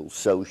 political,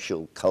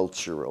 social,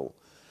 cultural,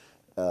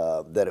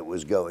 that it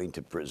was going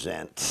to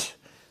present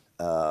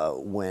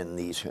when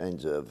these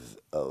kinds of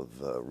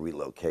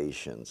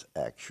relocations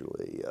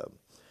actually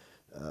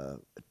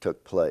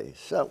took place.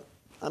 So,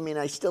 I mean,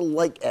 I still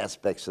like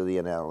aspects of the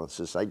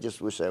analysis. I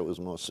just wish I was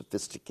more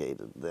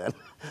sophisticated then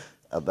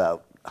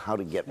about how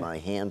to get my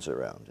hands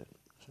around it.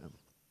 So.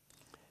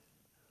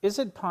 Is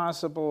it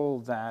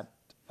possible that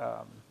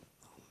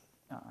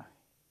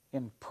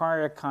in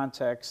prior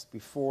contexts,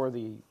 before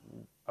the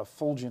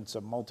effulgence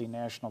of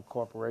multinational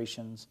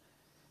corporations,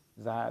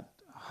 that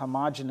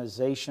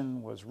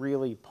homogenization was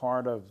really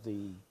part of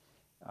the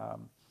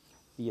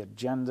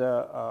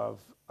agenda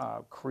of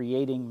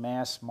creating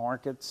mass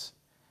markets,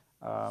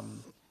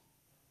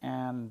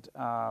 and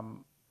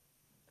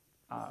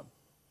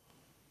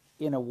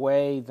in a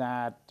way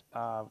that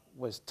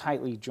was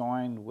tightly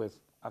joined with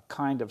a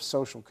kind of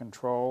social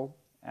control,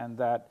 and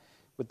that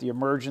with the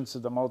emergence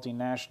of the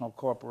multinational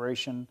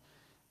corporation,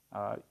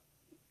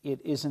 it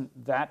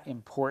isn't that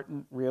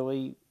important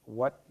really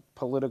what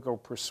political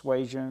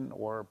persuasion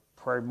or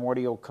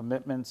primordial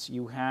commitments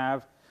you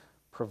have,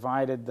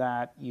 provided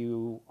that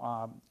you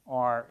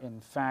are in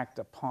fact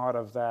a part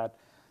of that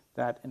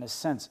in a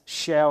sense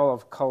shell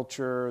of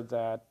culture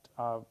that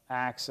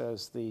acts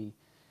as the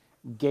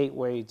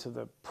gateway to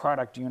the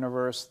product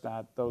universe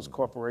that those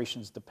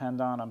corporations depend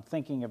on. I'm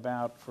thinking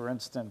about, for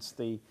instance,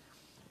 the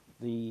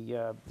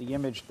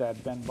image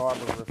that Ben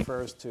Barber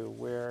refers to,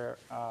 where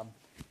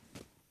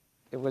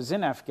it was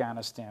in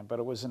Afghanistan, but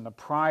it was in the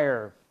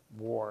prior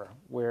war,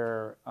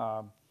 where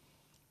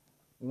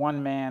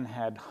one man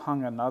had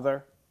hung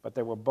another, but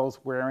they were both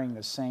wearing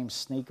the same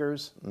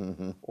sneakers.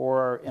 Mm-hmm.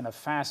 Or in a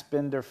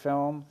Fassbinder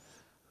film,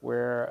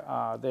 where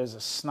there's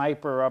a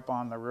sniper up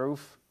on the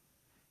roof,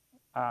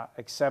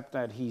 except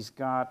that he's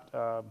got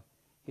the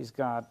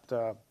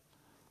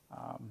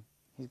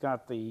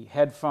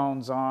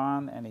headphones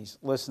on and he's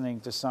listening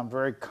to some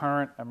very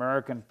current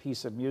American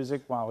piece of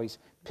music while he's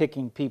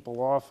picking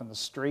people off in the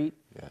street,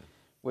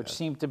 which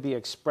seemed to be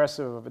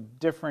expressive of a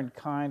different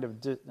kind of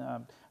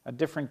a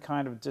different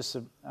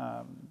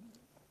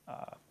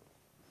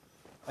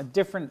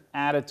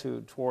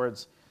attitude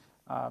towards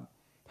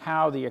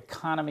how the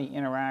economy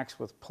interacts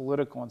with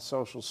political and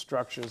social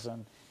structures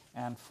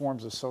and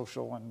forms of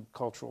social and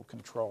cultural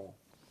control.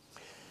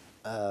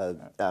 I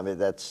mean,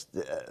 that's,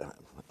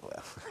 well, I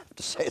have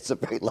to say it's a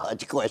very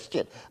large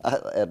question,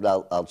 and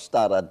I'll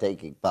start on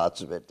taking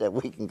parts of it, and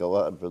we can go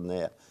on from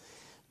there.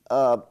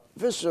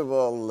 First of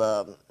all,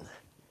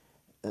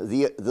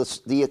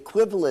 the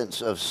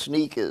equivalents of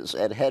sneakers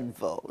and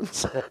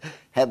headphones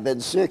have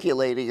been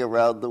circulating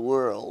around the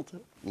world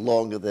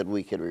longer than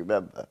we can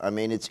remember. I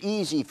mean, it's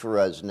easy for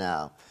us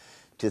now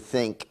to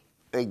think,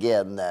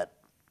 again, that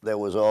there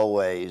was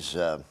always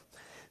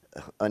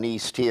an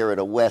East here and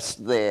a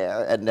West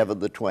there, and never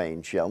the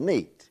twain shall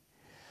meet.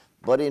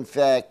 But in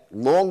fact,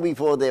 long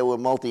before there were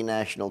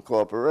multinational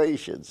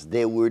corporations,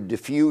 there were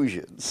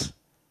diffusions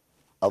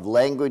of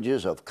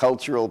languages, of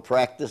cultural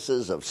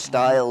practices, of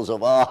styles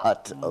of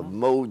art, of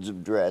modes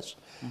of dress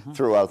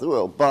throughout the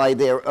world by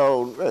their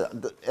own.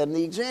 And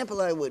the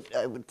example I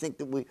would think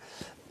that we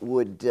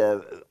would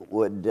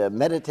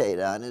meditate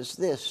on is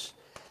this.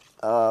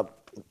 The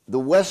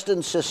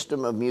Western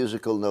system of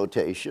musical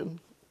notation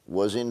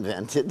was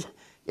invented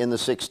in the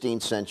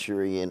 16th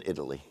century in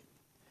Italy.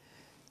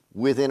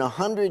 Within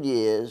 100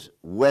 years,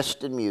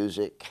 Western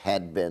music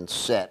had been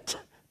set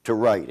to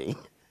writing,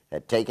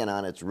 had taken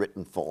on its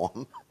written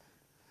form,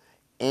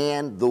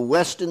 and the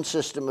Western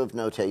system of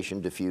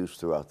notation diffused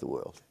throughout the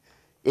world.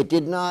 It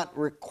did not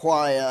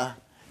require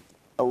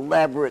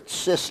elaborate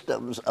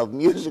systems of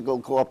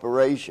musical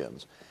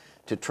corporations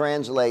to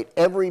translate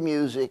every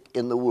music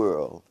in the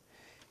world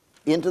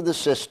into the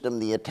system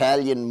the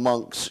Italian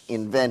monks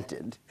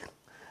invented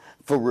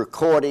for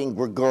recording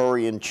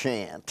Gregorian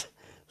chant,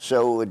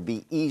 so it would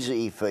be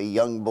easy for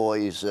young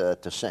boys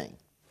to sing.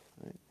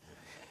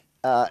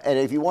 And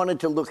if you wanted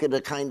to look at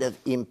a kind of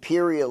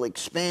imperial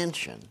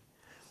expansion,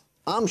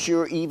 I'm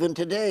sure even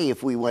today,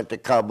 if we went to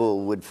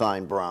Kabul, we'd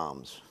find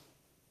Brahms,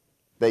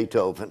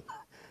 Beethoven.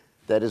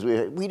 That is,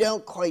 we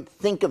don't quite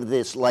think of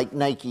this like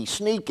Nike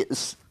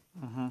sneakers.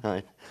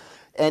 Right?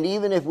 And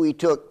even if we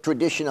took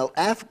traditional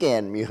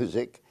Afghan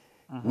music,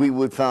 we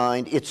would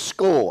find it's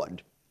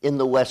scored in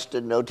the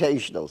Western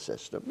notational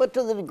system. But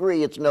to the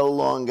degree it's no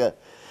longer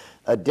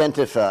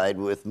identified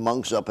with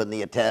monks up in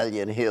the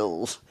Italian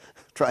hills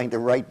trying to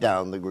write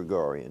down the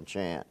Gregorian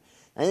chant.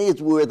 I think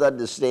it's worth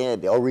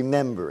understanding or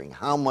remembering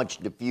how much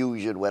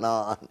diffusion went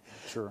on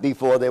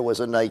before there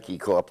was a Nike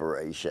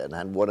corporation,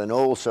 and what an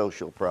old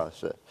social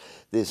process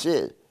this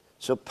is.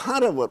 So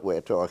part of what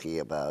we're talking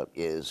about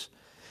is,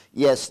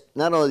 yes,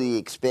 not only the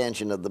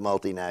expansion of the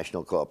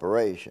multinational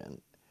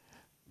corporation,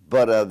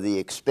 but of the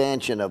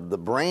expansion of the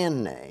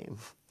brand name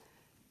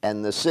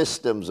and the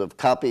systems of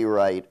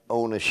copyright,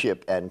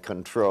 ownership, and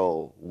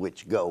control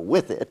which go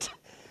with it,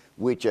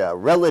 which are,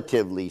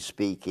 relatively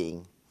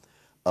speaking,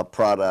 a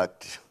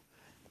product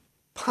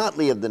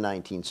partly of the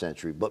 19th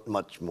century, but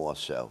much more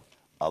so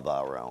of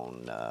our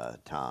own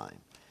time.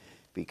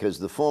 Because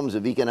the forms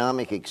of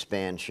economic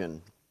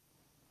expansion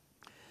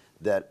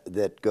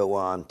that go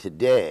on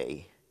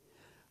today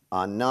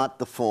are not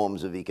the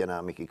forms of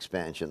economic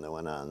expansion that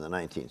went on in the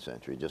 19th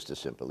century. Just a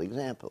simple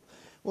example.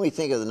 When we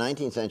think of the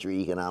 19th century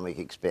economic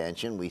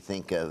expansion, we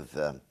think of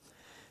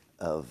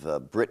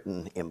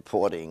Britain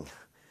importing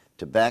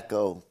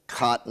tobacco,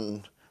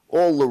 cotton,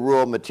 all the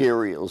raw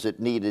materials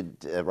it needed,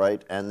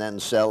 right, and then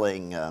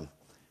selling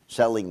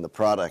the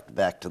product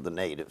back to the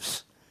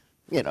natives.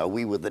 You know,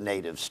 we were the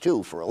natives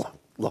too for a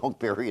long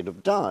period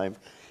of time,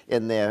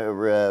 and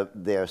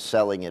they're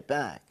selling it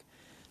back.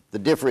 The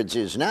difference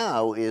is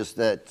now is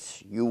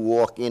that you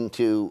walk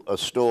into a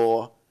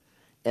store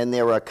and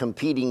there are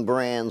competing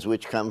brands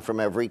which come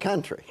from every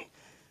country.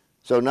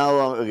 So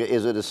now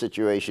is it a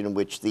situation in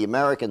which the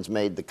Americans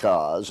made the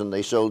cars and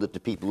they sold it to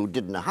people who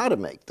didn't know how to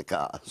make the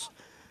cars.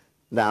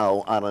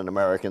 Now on an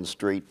American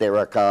street there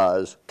are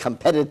cars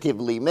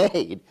competitively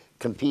made,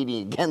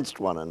 competing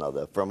against one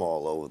another from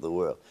all over the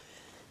world.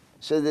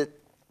 So that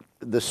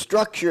the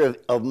structure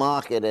of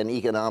market and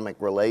economic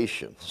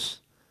relations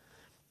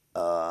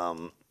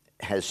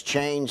has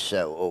changed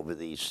so over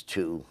these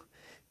two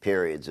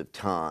periods of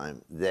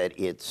time that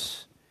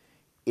it's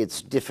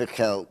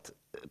difficult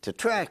to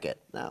track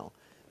it. Now,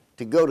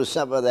 to go to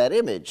some of that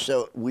image,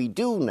 so we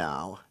do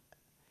now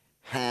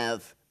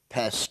have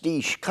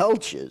pastiche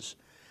cultures,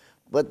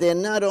 but they're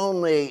not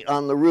only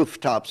on the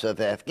rooftops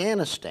of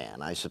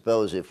Afghanistan. I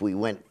suppose if we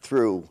went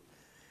through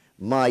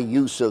my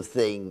use of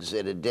things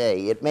in a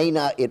day, it may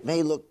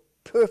look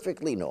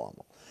perfectly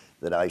normal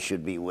that I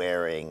should be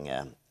wearing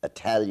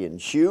Italian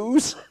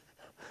shoes,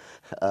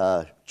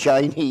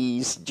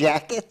 Chinese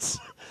jackets,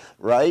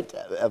 right?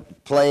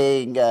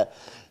 Playing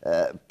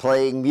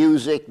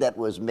music that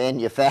was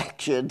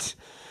manufactured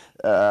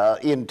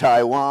in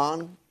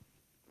Taiwan.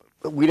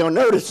 But we don't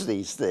notice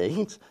these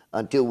things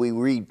until we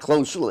read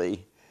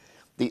closely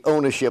the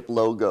ownership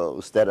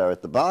logos that are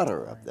at the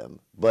bottom of them.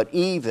 But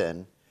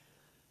even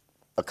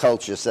a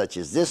culture such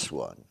as this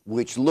one,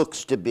 which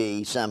looks to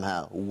be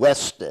somehow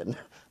Western,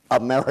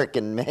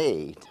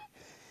 American-made,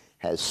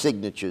 has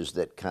signatures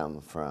that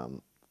come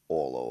from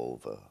all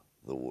over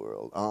the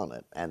world on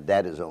it, and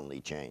that has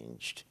only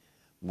changed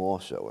more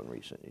so in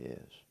recent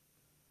years.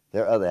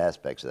 There are other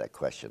aspects of that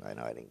question I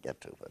know I didn't get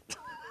to,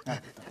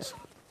 but that's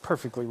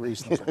perfectly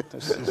reasonable.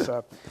 This is.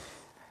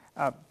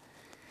 I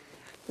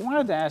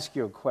wanted to ask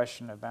you a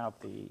question about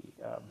the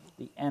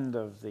end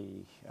of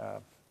the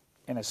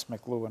Innes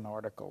McLuhan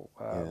article,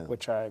 Yeah.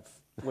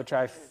 which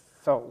I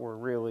felt were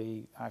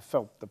really, I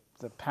felt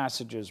the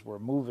passages were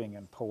moving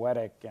and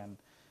poetic, and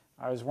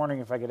I was wondering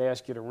if I could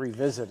ask you to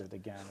revisit it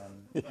again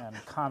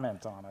and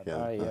comment on it.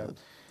 Yeah.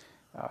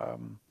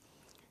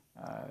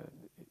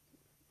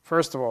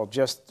 First of all,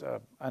 just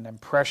an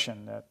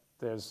impression that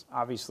there's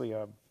obviously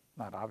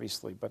not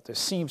obviously, but there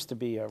seems to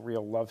be a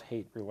real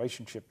love-hate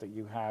relationship that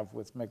you have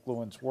with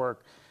McLuhan's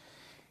work.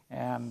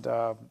 And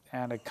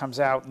it comes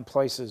out in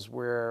places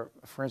where,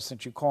 for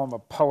instance, you call him a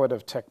poet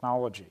of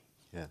technology.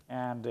 Yeah.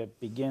 And it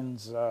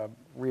begins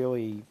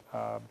really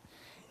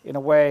in a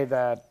way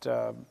that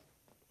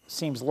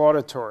seems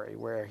laudatory,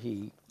 where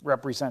he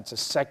represents a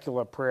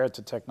secular prayer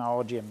to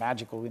technology, a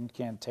magical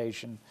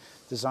incantation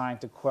designed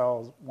to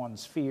quell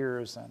one's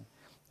fears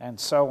and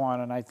so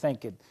on. And I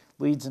think it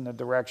leads in the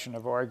direction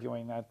of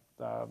arguing that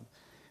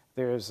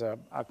there's a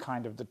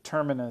kind of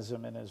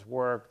determinism in his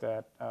work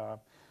that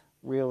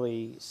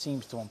really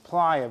seems to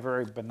imply a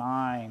very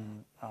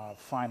benign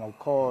final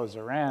cause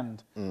or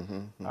end.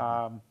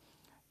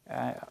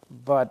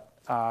 But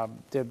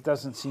there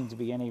doesn't seem to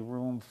be any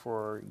room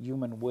for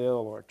human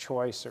will or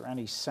choice or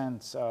any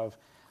sense of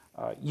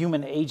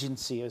human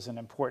agency as an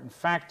important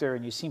factor,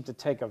 and you seem to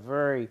take a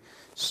very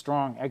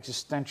strong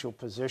existential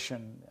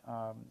position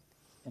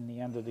in the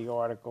end of the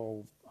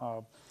article,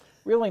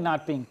 really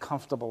not being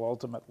comfortable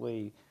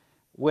ultimately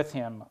with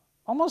him,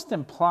 almost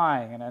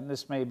implying, and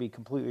this may be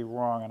completely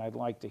wrong, and I'd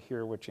like to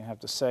hear what you have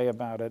to say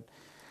about it,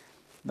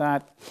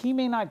 that he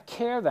may not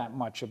care that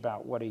much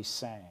about what he's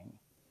saying,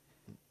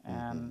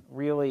 and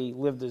really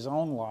lived his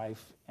own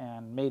life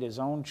and made his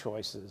own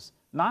choices,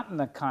 not in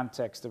the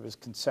context of his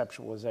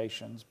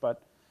conceptualizations,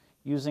 but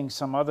using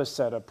some other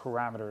set of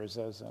parameters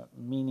as a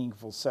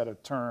meaningful set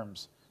of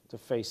terms to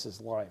face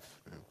his life.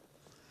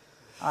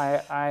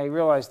 I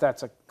realize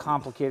that's a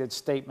complicated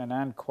statement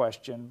and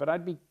question, but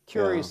I'd be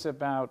curious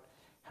about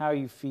how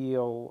you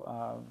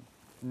feel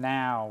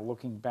now,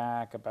 looking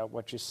back, about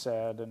what you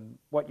said and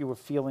what you were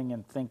feeling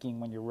and thinking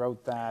when you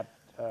wrote that,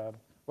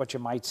 what you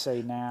might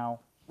say now.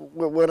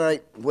 Well,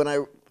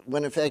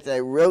 when in fact I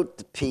wrote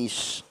the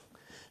piece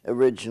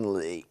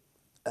originally,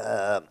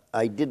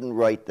 I didn't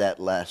write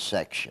that last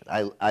section.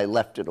 I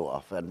left it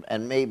off,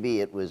 and maybe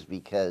it was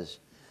because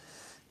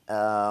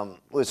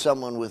with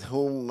someone with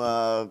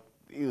whom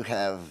you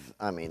have,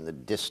 I mean, the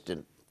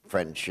distant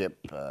friendship.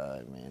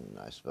 I mean,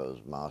 I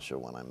suppose Marshall,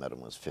 when I met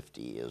him, was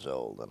 50 years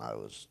old, and I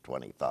was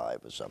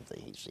 25 or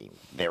something. He seemed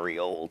very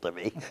old to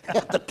me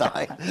at the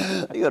time.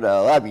 You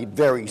know, I mean,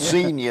 very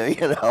senior,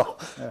 you know.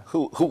 Yeah.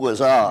 Who was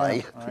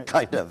I,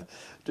 kind of,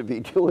 to be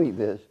doing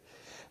this?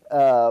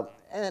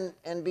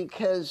 And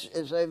because,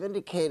 as I've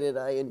indicated,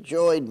 I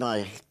enjoyed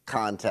my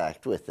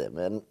contact with him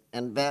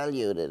and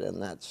valued it in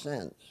that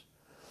sense.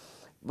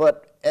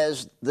 But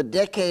as the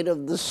decade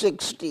of the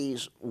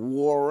 60s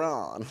wore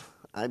on,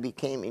 I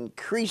became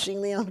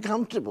increasingly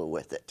uncomfortable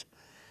with it,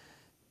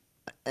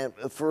 and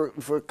for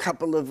a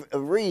couple of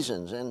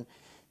reasons.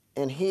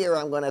 And here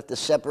I'm going to have to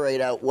separate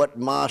out what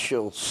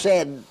Marshall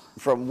said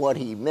from what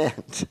he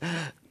meant,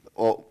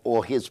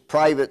 or his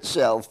private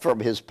self from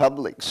his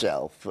public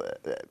self,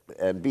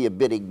 and be a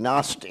bit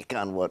agnostic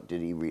on what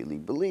did he really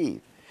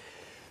believe.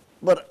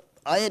 But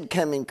I had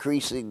come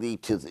increasingly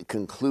to the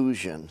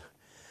conclusion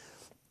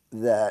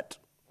that,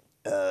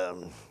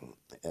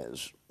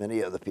 as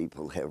many other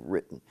people have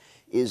written,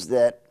 is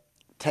that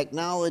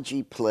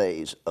technology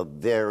plays a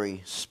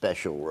very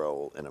special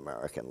role in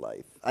American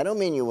life. I don't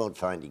mean you won't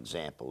find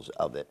examples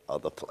of it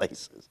other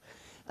places.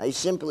 I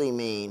simply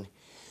mean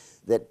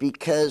that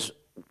because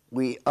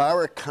we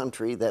are a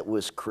country that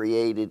was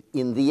created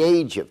in the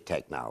age of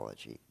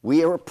technology,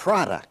 we are a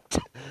product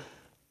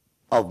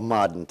of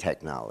modern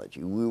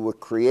technology. We were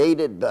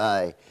created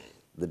by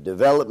the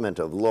development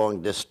of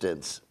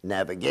long-distance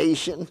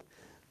navigation,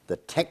 the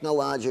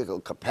technological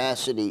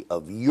capacity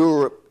of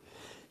Europe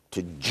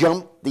to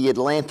jump the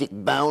Atlantic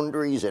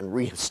boundaries and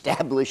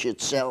reestablish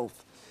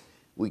itself.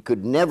 We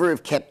could never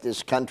have kept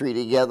this country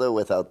together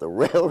without the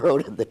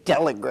railroad and the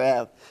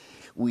telegraph.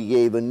 We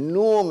gave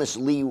enormous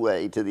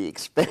leeway to the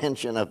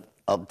expansion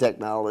of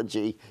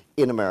technology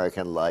in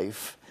American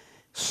life,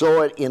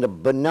 saw it in a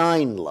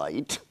benign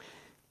light.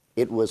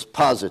 It was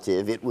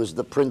positive. It was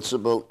the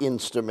principal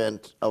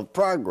instrument of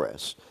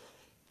progress.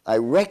 I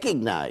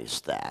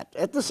recognize that.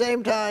 At the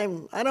same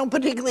time, I don't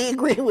particularly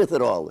agree with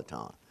it all the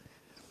time.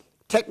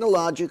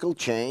 Technological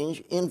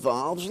change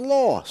involves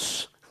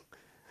loss.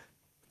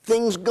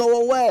 Things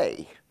go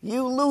away.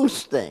 You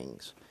lose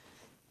things.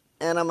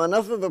 And I'm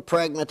enough of a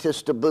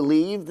pragmatist to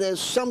believe there's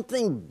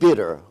something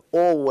bitter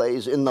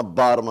always in the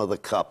bottom of the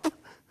cup.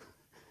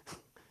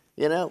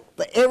 You know,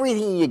 for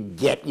everything you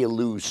get, you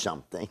lose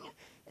something.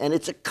 And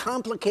it's a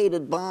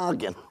complicated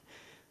bargain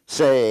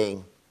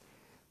saying,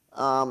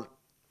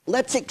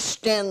 let's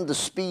extend the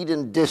speed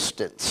and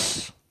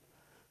distance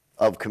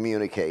of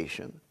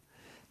communication.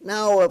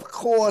 Now, of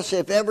course,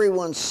 if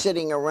everyone's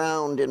sitting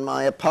around in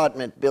my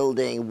apartment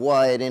building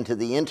wired into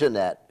the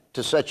internet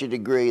to such a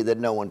degree that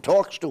no one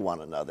talks to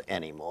one another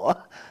anymore,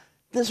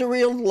 there's a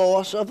real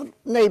loss of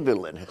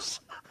neighborliness.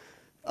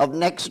 of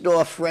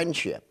next-door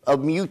friendship,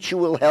 of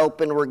mutual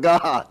help and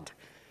regard,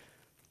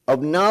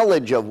 of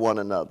knowledge of one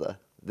another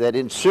that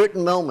in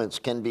certain moments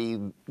can be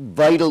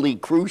vitally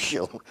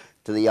crucial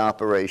to the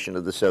operation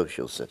of the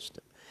social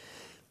system.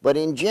 But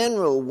in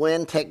general,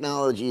 when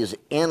technology is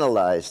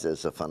analyzed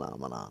as a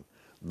phenomenon,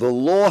 the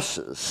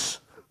losses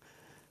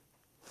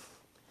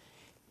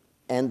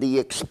and the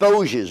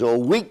exposures or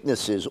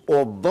weaknesses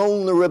or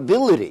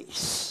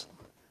vulnerabilities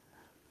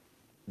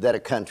that a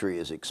country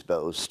is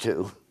exposed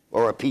to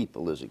or a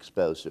people is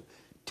exposed to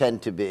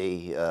tend to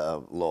be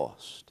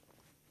lost.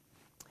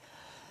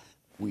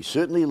 We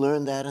certainly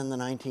learned that in the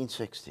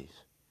 1960s.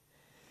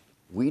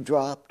 We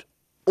dropped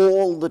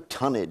all the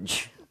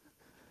tonnage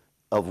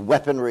of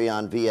weaponry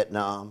on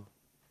Vietnam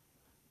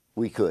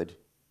we could.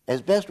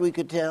 As best we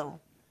could tell,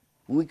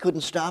 we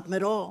couldn't stop them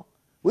at all.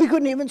 We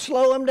couldn't even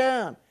slow them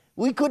down.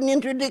 We couldn't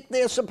interdict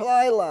their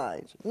supply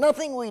lines.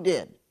 Nothing we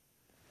did.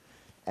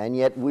 And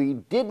yet we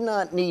did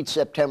not need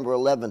September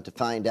 11 to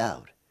find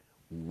out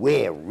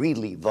we're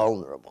really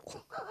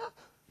vulnerable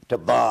to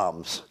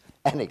bombs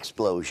and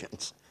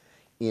explosions.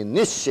 In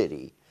this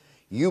city,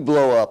 you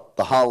blow up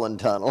the Holland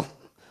Tunnel,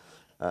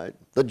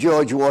 the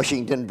George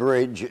Washington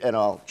Bridge and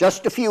all,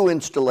 just a few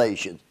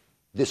installations,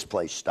 this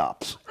place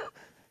stops.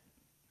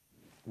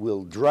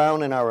 We'll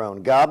drown in our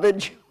own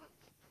garbage.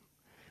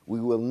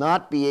 We will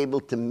not be able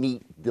to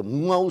meet the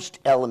most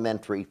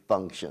elementary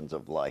functions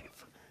of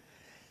life.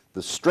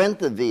 The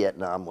strength of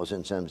Vietnam was,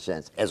 in some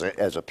sense, as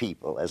a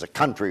people, as a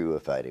country we were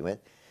fighting with,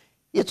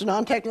 its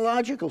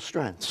non-technological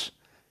strengths.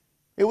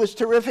 It was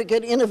terrific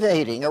at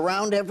innovating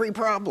around every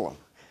problem.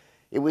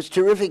 It was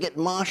terrific at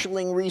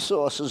marshaling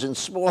resources in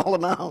small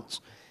amounts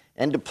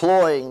and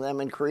deploying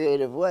them in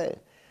creative ways.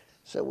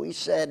 So we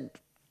said,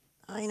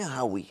 I know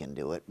how we can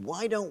do it.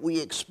 Why don't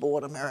we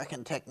export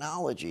American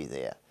technology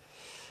there?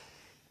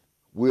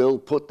 We'll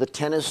put the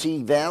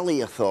Tennessee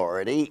Valley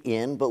Authority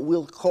in, but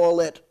we'll call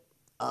it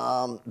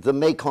the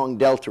Mekong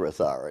Delta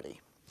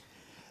Authority.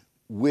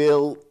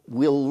 We'll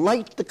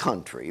light the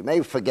country, you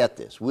may forget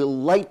this, we'll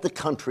light the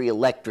country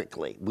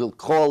electrically. We'll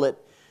call it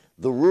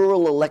the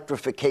Rural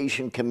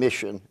Electrification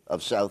Commission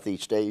of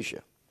Southeast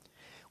Asia.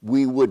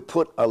 We would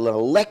put an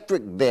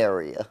electric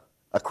barrier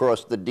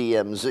across the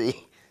DMZ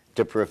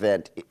to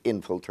prevent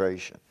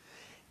infiltration.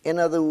 In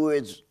other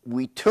words,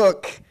 we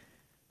took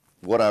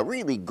what are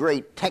really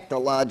great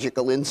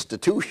technological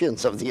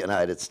institutions of the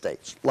United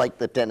States, like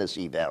the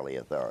Tennessee Valley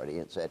Authority,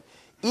 and said,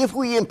 if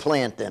we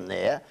implant them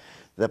there,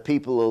 the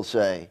people will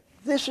say,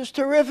 this is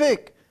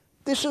terrific,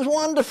 this is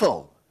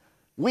wonderful,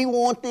 we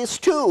want this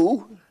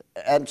too,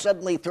 and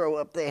suddenly throw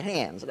up their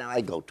hands. Now,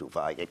 I go too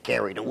far, I get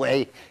carried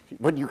away,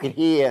 but you can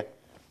hear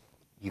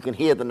the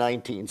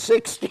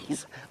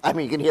 1960s. I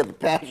mean, you can hear the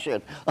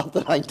passion of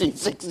the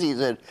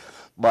 1960s in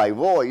my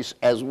voice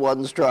as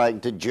one's trying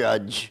to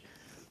judge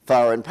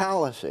foreign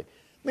policy.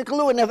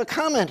 McLuhan never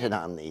commented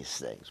on these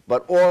things,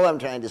 but all I'm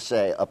trying to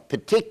say, a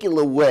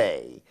particular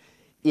way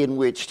in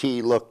which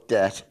he looked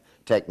at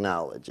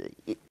technology,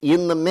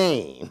 in the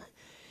main,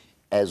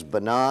 as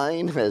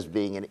benign, as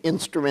being an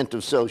instrument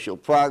of social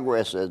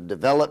progress, as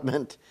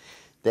development,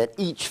 that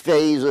each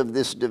phase of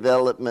this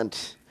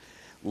development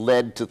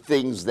led to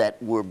things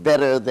that were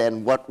better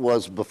than what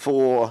was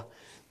before,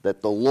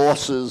 that the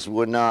losses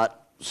were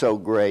not so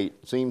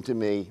great, seemed to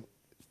me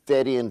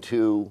fed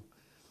into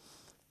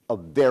a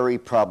very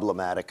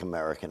problematic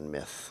American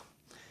myth.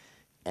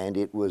 And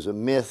it was a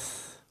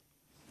myth,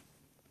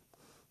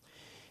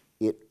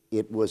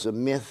 it was a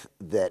myth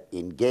that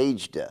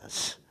engaged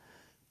us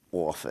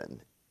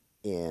often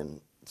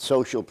in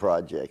social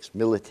projects,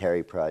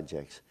 military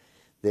projects.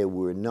 There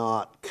were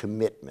not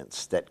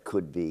commitments that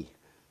could be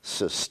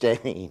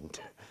sustained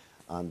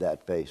on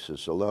that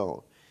basis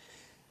alone.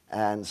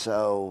 And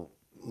so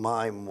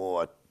my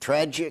more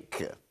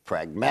tragic,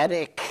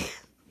 pragmatic,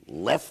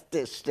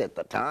 leftist at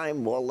the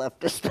time, more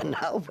leftist than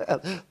now,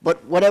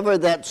 but whatever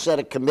that set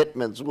of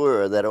commitments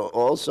were that are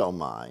also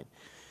mine,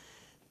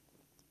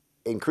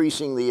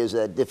 increasingly as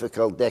that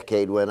difficult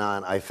decade went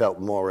on, I felt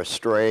more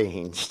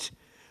estranged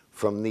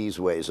from these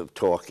ways of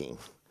talking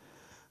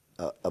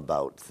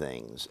about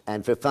things.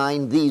 And to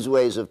find these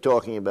ways of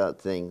talking about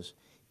things,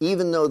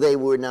 even though they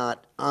were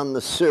not on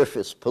the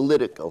surface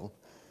political,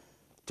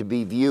 to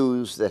be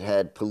views that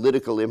had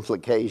political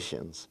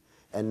implications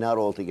and not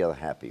altogether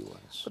happy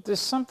ones. But there's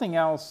something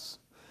else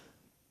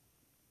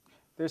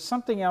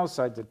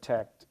I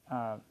detect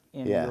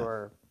in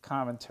your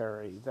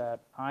commentary that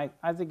I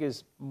think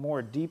is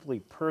more deeply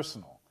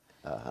personal.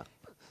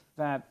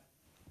 That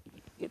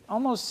it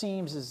almost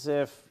seems as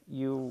if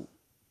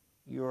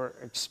your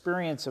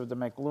experience of the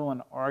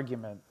McLuhan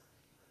argument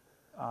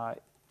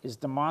is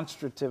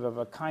demonstrative of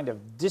a kind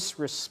of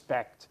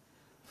disrespect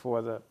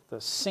for the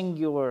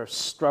singular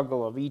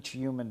struggle of each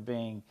human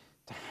being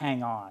to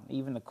hang on.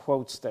 Even the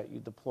quotes that you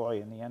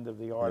deploy in the end of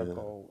the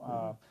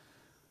article,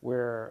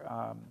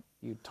 where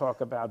you talk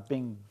about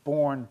being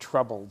born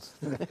troubled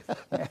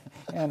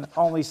and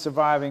only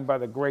surviving by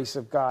the grace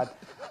of God.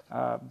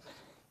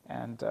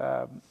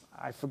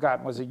 I've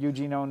forgotten, was it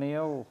Eugene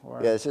O'Neill?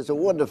 Yes, it's a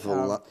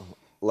wonderful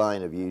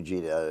line of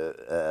Eugene,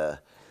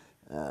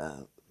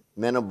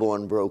 men are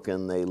born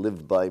broken, they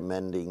live by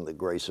mending, the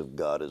grace of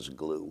God is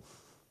glue.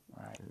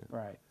 Right,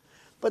 right.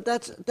 But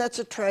that's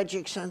a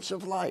tragic sense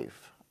of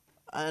life.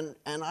 And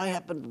I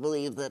happen to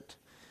believe that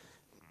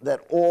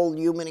all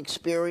human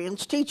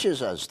experience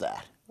teaches us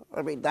that.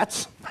 I mean,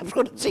 that's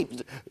what it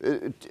seems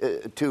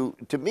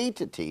to me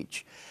to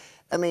teach.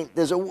 I mean,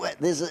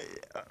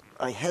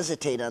 I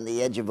hesitate on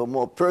the edge of a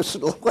more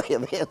personal way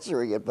of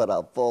answering it, but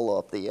I'll fall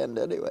off the end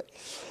anyway.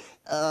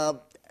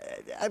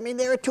 I mean,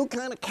 there are two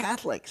kind of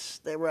Catholics.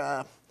 There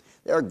are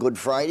Good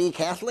Friday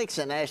Catholics,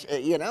 and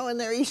and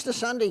there are Easter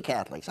Sunday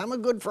Catholics. I'm a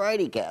Good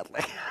Friday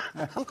Catholic.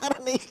 I'm not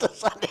an Easter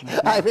Sunday.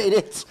 I mean,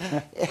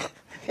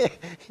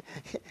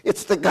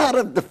 it's the God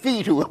of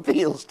defeat who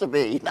appeals to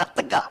me, not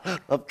the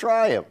God of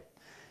triumph,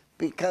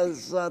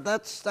 because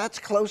that's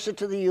closer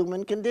to the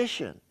human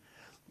condition,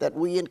 that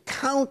we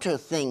encounter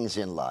things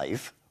in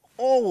life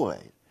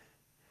always,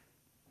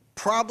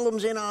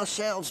 problems in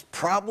ourselves,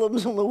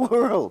 problems in the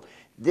world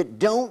that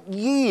don't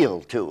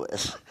yield to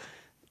us,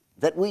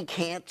 that we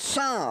can't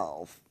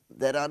solve,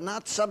 that are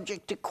not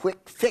subject to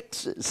quick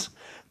fixes,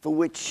 for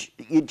which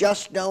you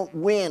just don't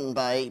win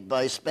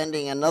by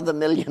spending another $1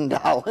 million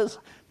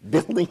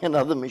building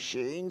another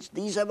machines.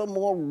 These have a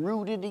more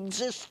rooted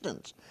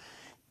existence.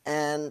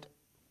 And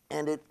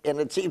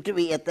it seemed to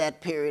me at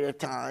that period of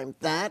time,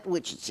 that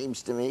which it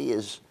seems to me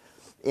is,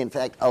 in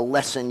fact, a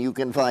lesson you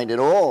can find in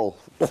all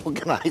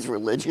organized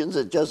religions.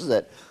 It's just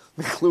that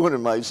McLuhan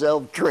and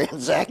myself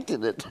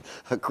transacted it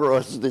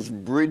across this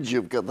bridge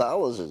of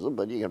Catholicism,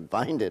 but you can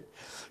find it.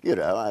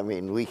 I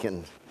mean, we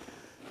can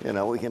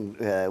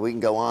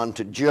go on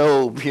to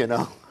Job,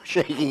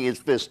 shaking his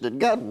fist at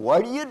God.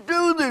 Why do you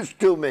do this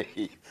to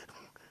me?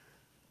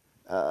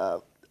 I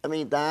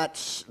mean, that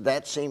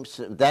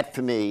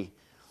for me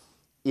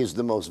is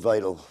the most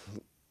vital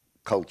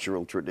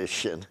cultural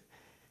tradition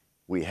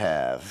we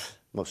have,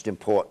 most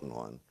important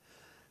one,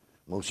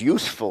 most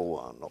useful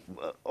one,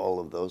 all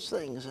of those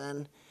things.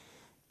 And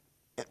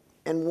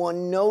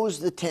one knows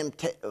the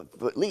temptation,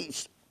 at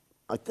least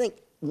I think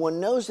one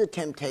knows the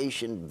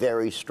temptation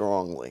very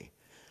strongly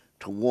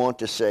to want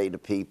to say to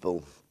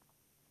people,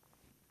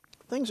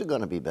 things are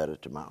going to be better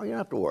tomorrow. You don't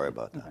have to worry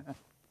about that.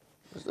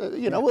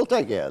 We'll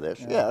take care of this.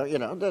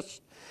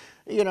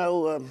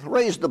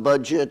 Raise the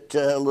budget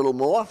a little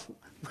more.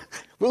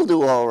 We'll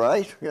do all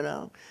right,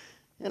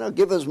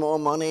 give us more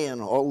money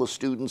and all the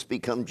students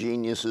become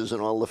geniuses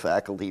and all the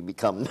faculty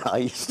become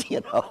nice,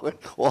 and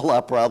all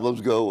our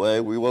problems go away.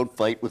 We won't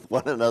fight with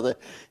one another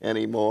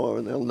anymore,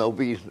 and there'll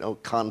be no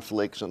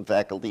conflicts and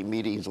faculty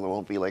meetings. There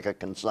won't be like a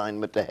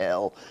consignment to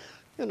hell,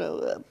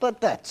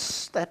 but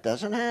that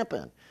doesn't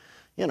happen.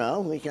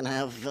 We can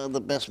have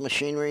the best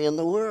machinery in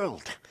the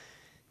world.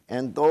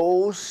 And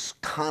those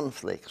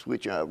conflicts,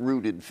 which are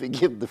rooted,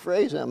 forgive the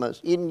phrase,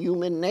 almost, in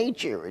human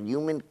nature and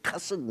human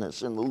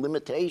cussedness and the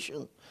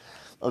limitation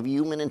of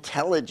human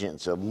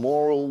intelligence, of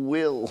moral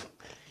will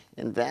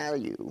and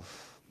value,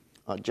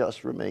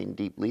 just remain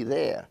deeply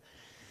there.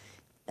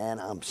 And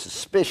I'm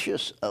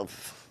suspicious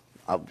of,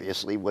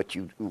 obviously, what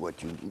you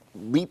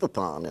leap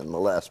upon in the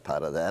last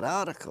part of that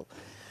article.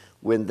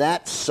 When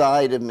that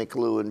side of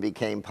McLuhan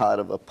became part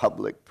of a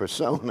public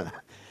persona,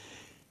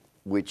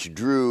 which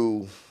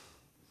drew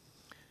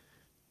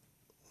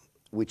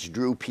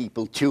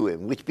people to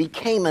him, which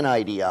became an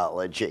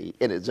ideology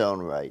in its own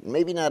right.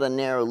 Maybe not a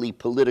narrowly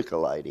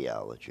political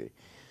ideology,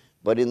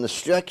 but in the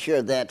structure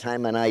of that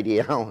time, an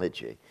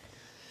ideology.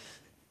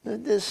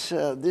 This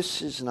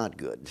is not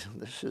good.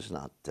 This is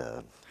not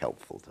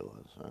helpful to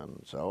us.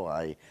 And so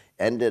I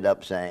ended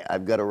up saying,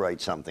 I've got to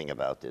write something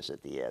about this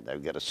at the end.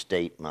 I've got to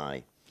state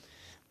my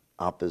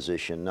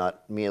opposition,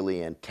 not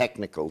merely in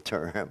technical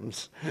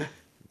terms,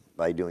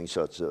 by doing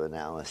sorts of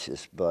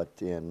analysis, but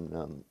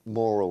in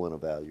moral and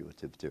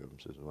evaluative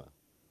terms as well.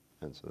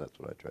 And so that's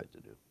what I tried to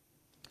do.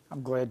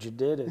 I'm glad you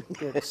did.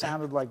 It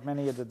sounded like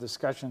many of the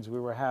discussions we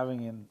were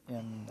having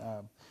in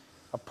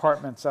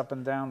apartments up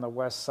and down the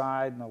West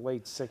Side in the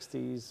late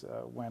 60s,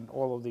 when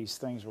all of these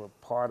things were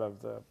part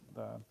of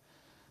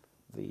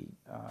the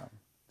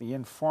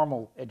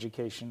informal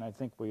education I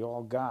think we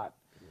all got.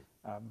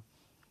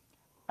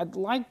 I'd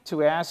like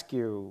to ask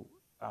you,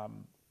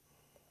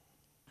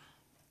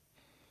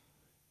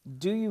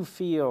 do you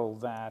feel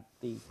that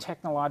the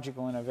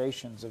technological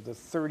innovations of the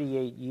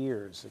 38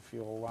 years, if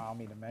you'll allow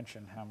me to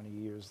mention how many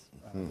years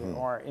there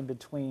are in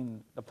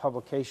between the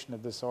publication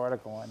of this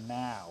article and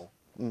now,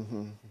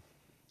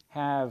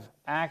 have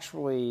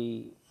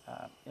actually,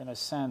 in a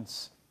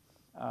sense,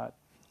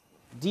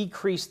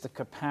 decreased the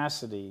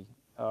capacity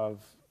of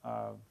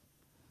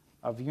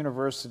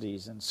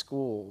universities and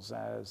schools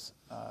as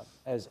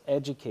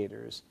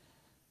educators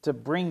to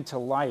bring to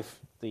life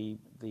the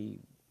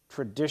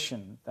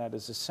tradition that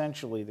is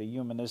essentially the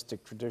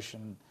humanistic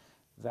tradition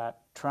that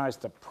tries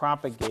to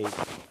propagate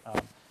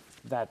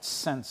that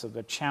sense of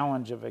the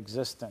challenge of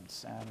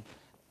existence and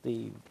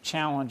the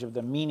challenge of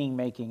the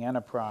meaning-making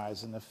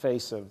enterprise in the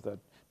face of the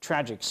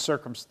tragic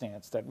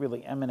circumstance that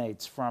really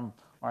emanates from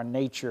our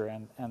nature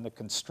and the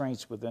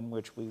constraints within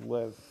which we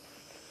live.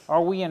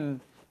 are we in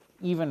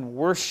even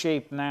worse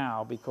shape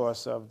now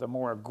because of the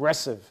more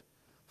aggressive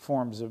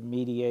forms of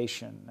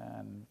mediation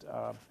and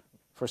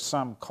for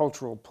some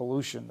cultural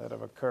pollution that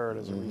have occurred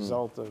as a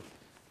result of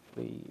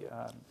the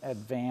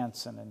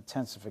advance and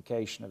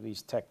intensification of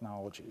these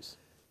technologies?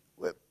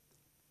 Well,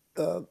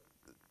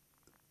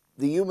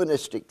 the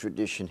humanistic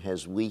tradition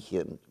has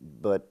weakened,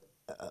 but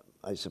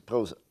I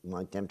suppose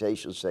my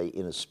temptation to say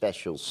in a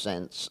special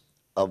sense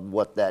of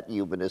what that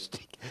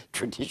humanistic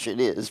tradition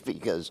is,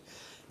 because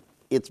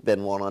it's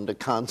been one under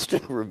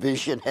constant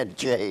revision and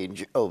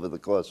change over the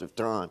course of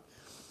time.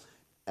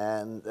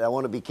 And I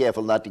want to be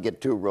careful not to get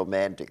too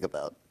romantic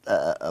about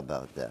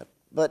that.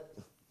 But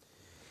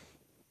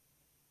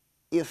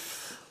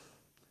if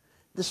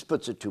this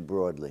puts it too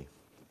broadly,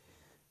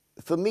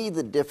 for me,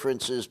 the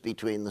differences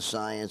between the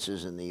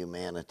sciences and the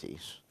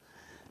humanities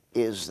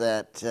is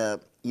that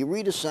you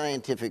read a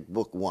scientific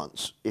book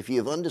once. If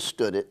you've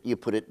understood it, you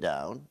put it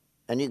down,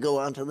 and you go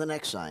on to the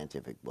next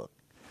scientific book.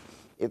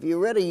 If you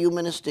read a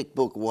humanistic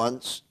book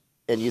once,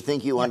 and you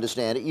think you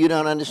understand it, you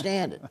don't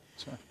understand it.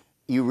 Sure.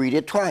 You read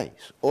it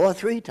twice, or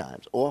 3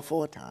 times, or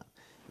 4 times.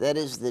 That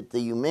is that the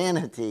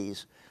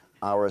humanities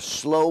are a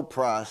slow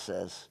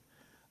process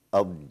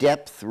of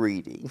depth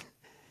reading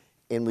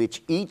in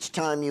which each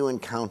time you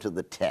encounter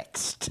the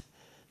text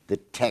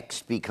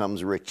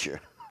becomes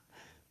richer.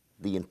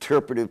 The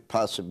interpretive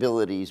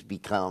possibilities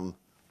become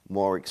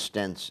more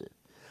extensive.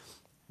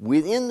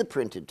 Within the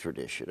printed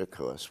tradition, of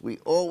course, we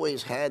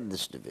always had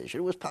this division.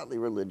 It was partly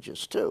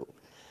religious, too.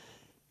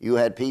 You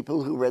had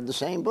people who read the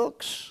same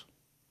books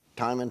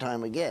time and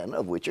time again,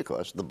 of which, of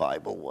course, the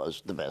Bible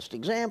was the best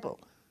example.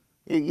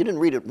 You didn't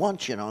read it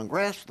once, and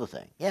grasp the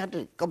thing. You had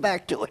to go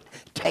back to it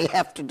day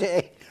after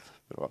day.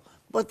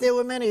 But there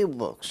were many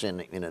books in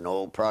an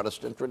old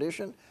Protestant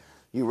tradition.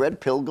 You read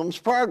Pilgrim's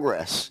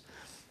Progress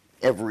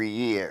every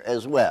year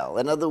as well.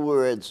 In other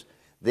words,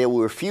 there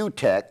were few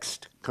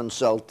texts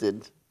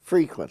consulted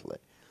frequently.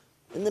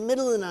 In the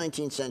middle of the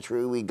 19th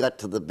century, we got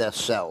to the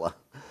bestseller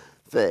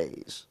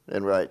phase,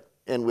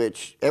 in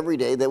which every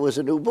day there was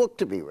a new book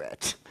to be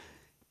read,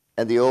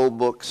 and the old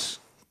books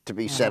to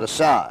be set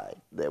aside.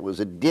 There was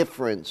a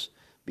difference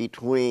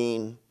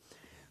between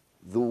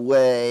the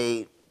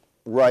way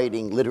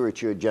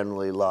literature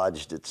generally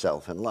lodged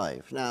itself in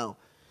life. Now,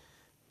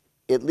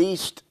 at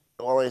least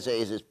all I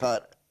say is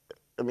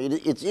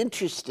it's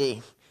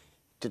interesting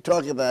to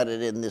talk about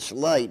it in this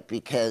light,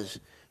 because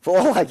for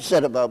all I've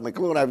said about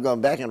McLuhan, I've gone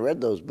back and read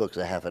those books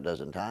a half a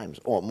dozen times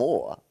or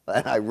more,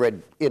 and I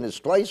read Innes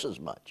twice as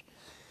much,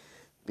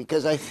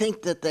 because I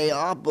think that they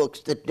are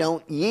books that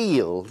don't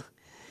yield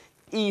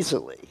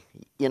easily.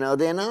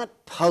 They're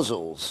not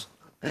puzzles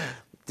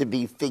to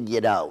be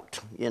figured out.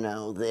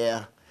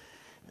 They're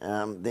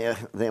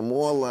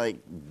more like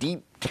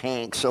deep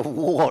tanks of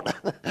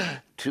water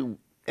to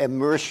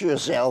immerse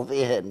yourself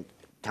in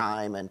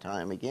time and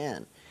time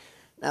again.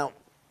 Now,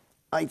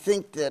 I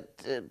think that,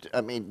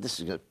 this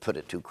is going to put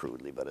it too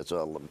crudely, but it's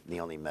all the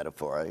only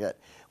metaphor I got.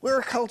 We're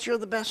a culture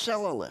of the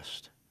bestseller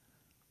list.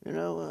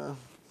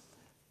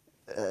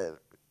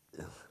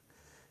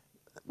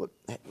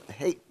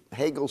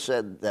 Hegel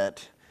said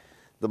that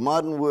the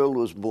modern world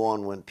was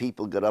born when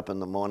people got up in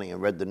the morning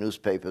and read the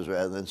newspapers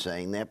rather than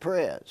saying their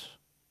prayers.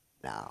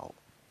 Now,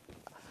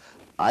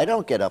 I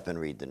don't get up and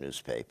read the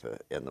newspaper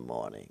in the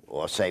morning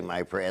or say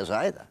my prayers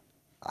either.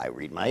 I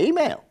read my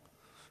email.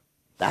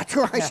 That's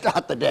where I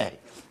start the day.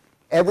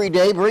 Every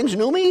day brings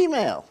new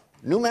email,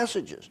 new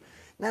messages.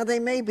 Now, they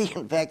may be,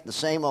 in fact, the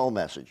same old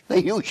message. They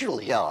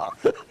usually are.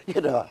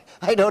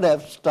 I don't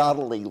have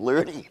startling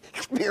learning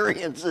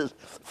experiences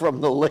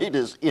from the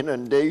latest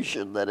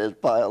inundation that has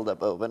piled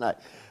up overnight.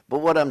 But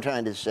what I'm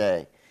trying to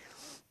say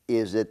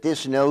is that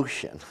this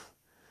notion,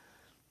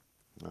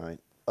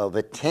 of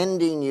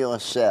attending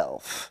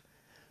yourself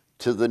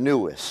to the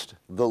newest,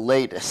 the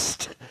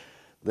latest,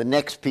 the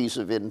next piece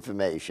of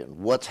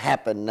information, what's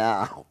happened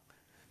now,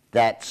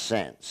 that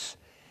sense,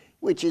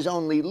 which is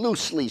only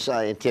loosely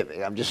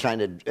scientific. I'm just trying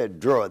to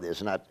draw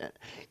this, not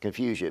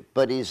confuse you,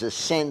 but is a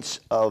sense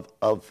of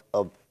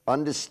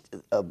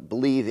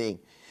believing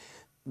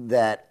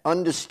that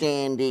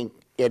understanding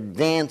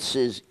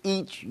advances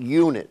each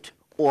unit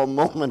or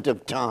moment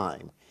of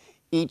time.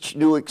 Each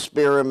new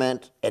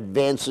experiment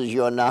advances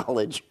your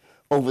knowledge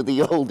over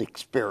the old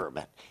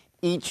experiment.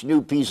 Each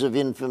new piece of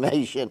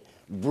information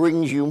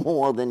brings you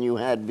more than you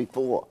had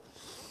before.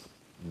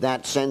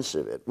 That sense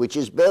of it, which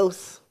is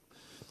both,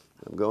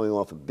 I'm going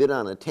off a bit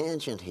on a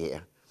tangent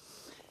here,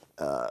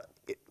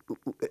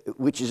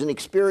 which is an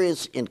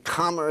experience in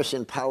commerce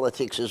and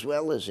politics as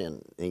well as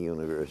in the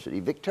university.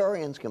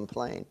 Victorians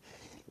complain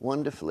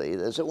wonderfully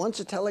that once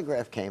a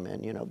telegraph came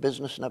in,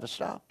 business never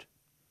stopped.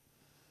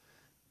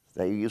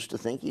 They used to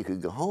think you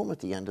could go home at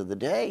the end of the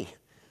day,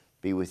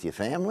 be with your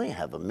family,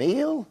 have a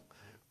meal,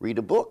 read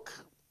a book,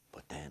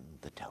 but then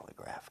the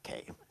telegraph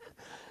came.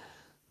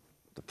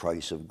 The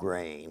price of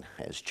grain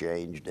has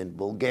changed in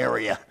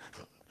Bulgaria.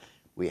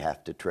 We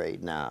have to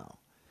trade now.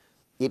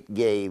 It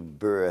gave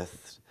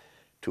birth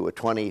to a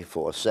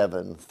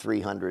 24/7,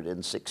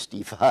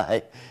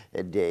 365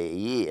 a day a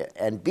year.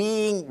 And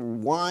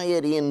being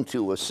wired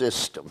into a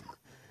system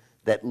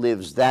that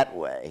lives that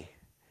way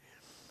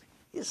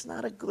is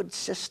not a good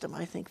system,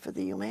 I think, for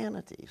the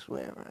humanities,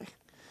 where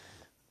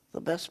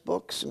the best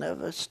books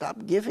never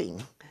stop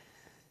giving.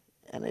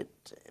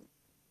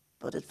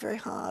 But it's very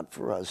hard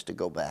for us to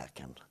go back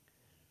and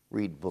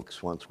read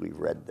books once we've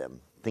read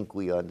them, think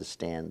we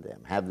understand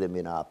them, have them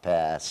in our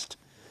past,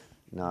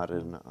 not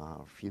in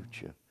our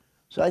future.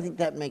 So I think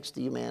that makes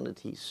the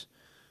humanities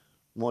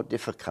more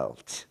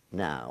difficult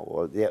now,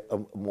 or they're a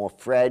more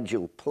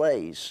fragile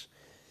place.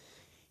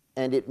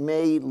 And it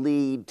may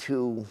lead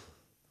to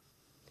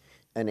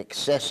an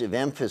excessive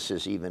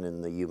emphasis, even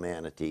in the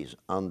humanities,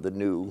 on the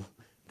new,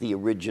 the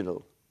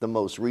original, the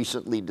most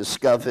recently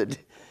discovered,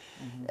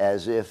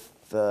 as if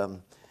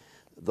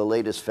the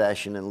latest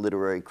fashion in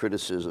literary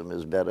criticism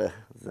is better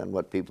than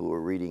what people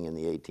were reading in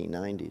the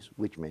 1890s,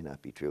 which may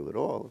not be true at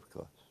all, of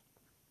course.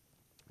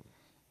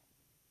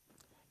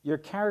 Your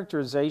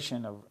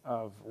characterization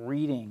of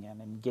reading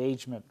and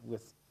engagement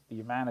with the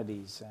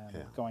humanities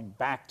and going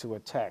back to a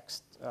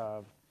text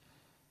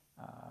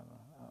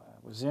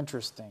was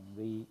interesting.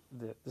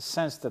 The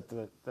sense that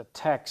the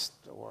text,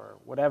 or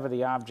whatever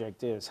the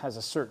object is, has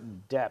a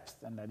certain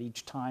depth, and that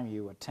each time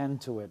you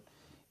attend to it,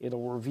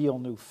 it'll reveal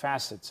new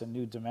facets and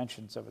new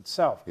dimensions of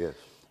itself. Yes.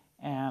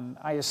 And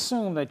I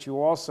assume that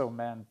you also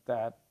meant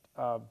that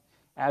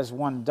as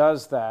one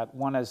does that,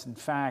 one is in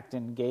fact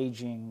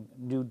engaging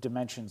new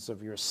dimensions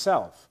of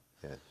yourself.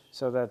 Yes.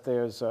 So that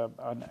there's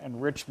an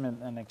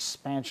enrichment and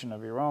expansion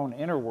of your own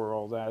inner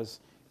world as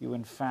you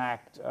in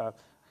fact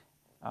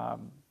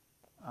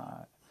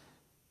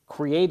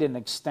create an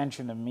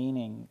extension of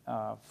meaning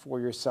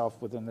for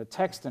yourself within the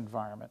text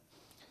environment.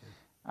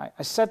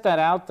 I set that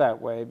out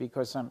that way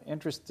because I'm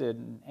interested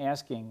in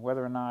asking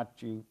whether or not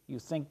you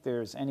think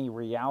there's any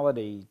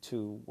reality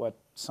to what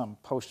some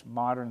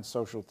postmodern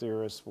social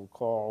theorists will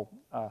call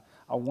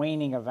a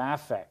waning of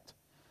affect.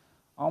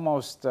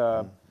 Almost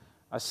a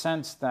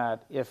sense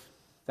that if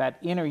that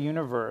inner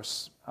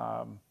universe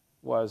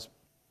was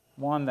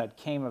one that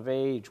came of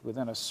age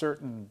within a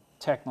certain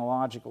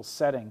technological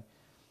setting,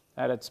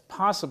 that it's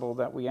possible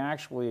that we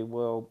actually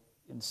will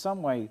in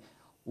some way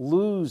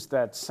lose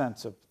that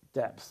sense of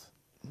depth.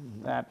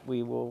 That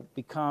we will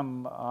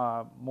become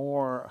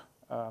more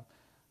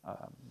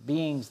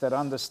beings that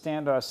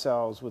understand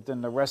ourselves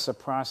within the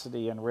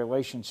reciprocity and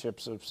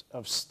relationships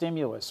of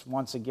stimulus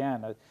once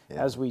again,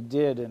 as we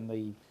did in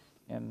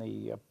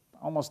the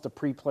almost the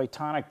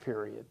pre-Platonic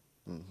period.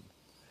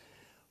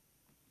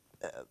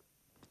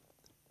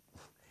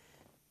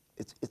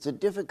 It's a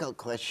difficult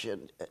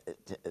question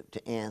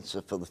to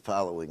answer for the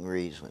following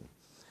reason.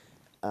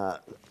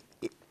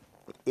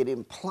 It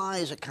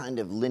implies a kind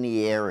of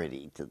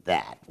linearity to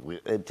that,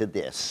 to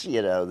this,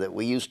 that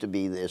we used to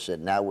be this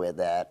and now we're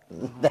that,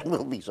 and that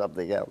will be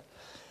something else.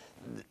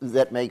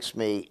 That makes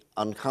me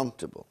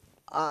uncomfortable.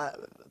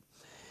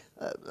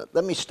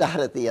 Let me start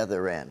at the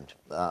other end,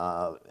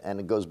 and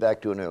it goes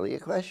back to an earlier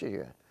question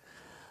here.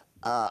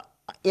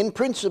 In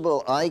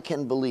principle, I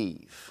can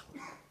believe,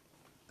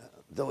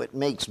 though it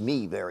makes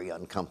me very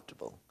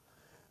uncomfortable,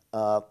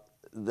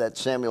 that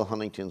Samuel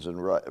Huntington's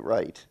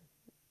right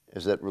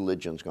is that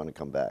religion's going to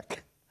come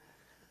back.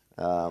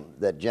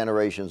 That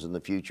generations in the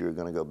future are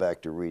going to go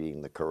back to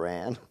reading the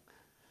Quran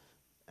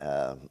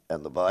and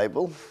the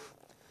Bible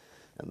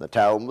and the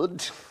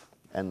Talmud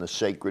and the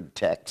sacred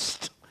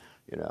text.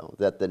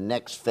 That the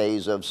next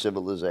phase of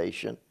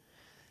civilization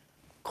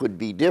could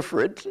be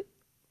different,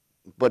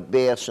 but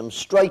bear some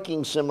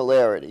striking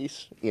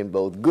similarities in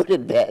both good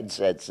and bad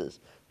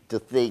senses to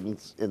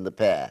things in the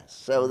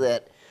past. So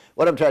that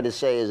what I'm trying to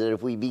say is that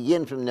if we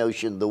begin from the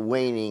notion the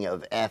waning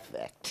of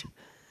affect,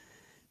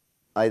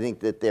 I think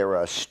that there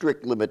are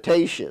strict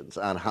limitations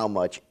on how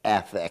much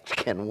affect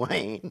can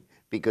wane,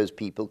 because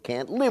people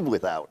can't live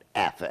without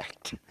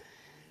affect,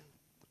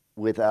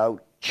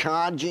 without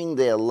charging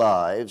their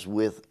lives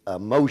with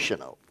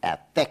emotional,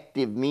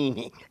 affective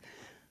meaning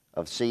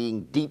of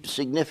seeing deep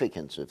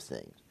significance of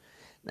things.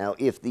 Now,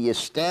 if the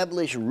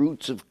established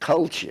roots of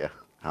culture,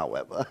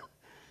 however,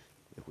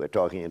 if we're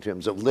talking in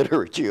terms of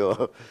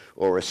literature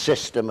or a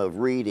system of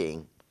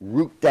reading,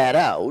 root that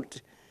out,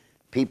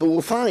 people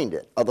will find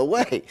it other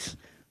ways.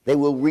 They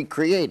will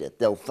recreate it.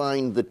 They'll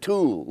find the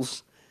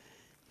tools,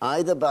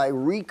 either by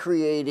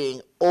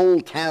recreating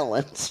old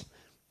talents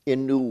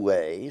in new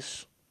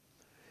ways,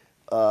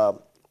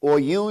 or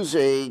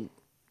using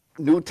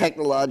new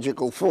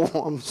technological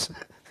forms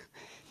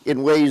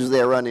in ways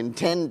they're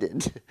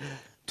unintended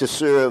to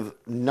serve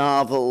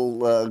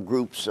novel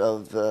groups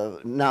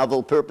of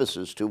novel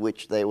purposes to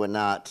which they were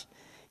not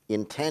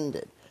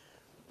intended.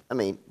 I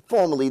mean,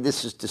 formally,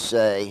 this is to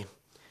say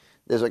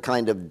there's a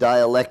kind of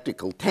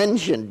dialectical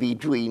tension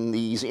between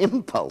these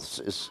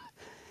impulses.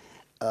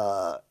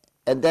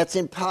 And that's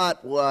in part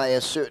why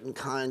a certain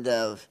kind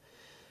of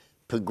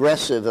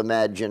progressive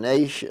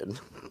imagination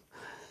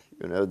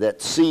you know,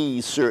 that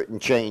sees certain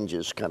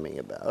changes coming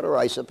about, or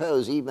I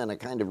suppose even a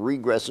kind of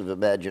regressive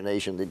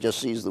imagination that just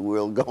sees the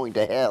world going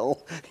to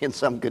hell in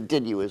some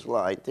continuous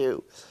line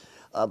too,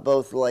 are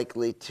both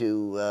likely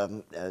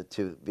to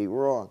be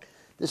wrong.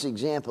 This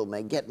example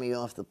may get me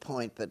off the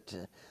point, but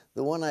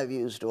the one I've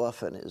used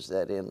often is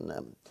that in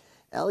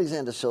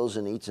Alexander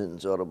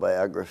Solzhenitsyn's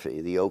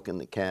autobiography, The Oak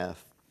and the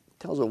Calf,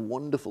 tells a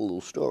wonderful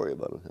little story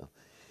about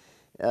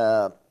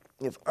himself.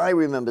 If I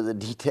remember the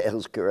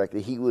details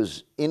correctly, he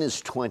was in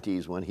his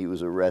 20s when he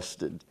was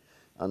arrested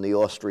on the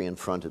Austrian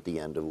front at the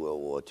end of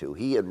World War II.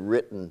 He had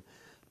written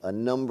a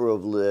number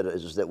of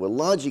letters that were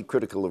largely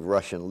critical of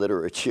Russian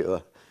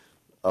literature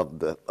of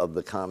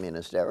the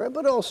communist era,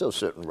 but also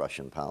certain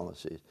Russian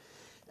policies.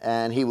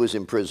 And he was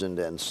imprisoned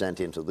and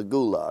sent into the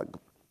Gulag.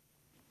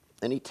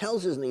 And he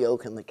tells us in The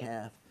Oak and the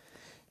Calf,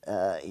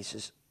 he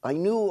says, I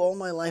knew all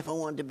my life I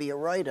wanted to be a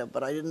writer,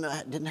 but I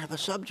didn't have a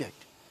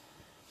subject.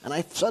 And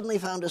I suddenly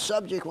found a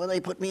subject when they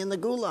put me in the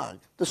Gulag.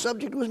 The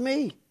subject was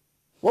me.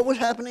 What was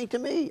happening to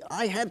me?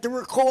 I had to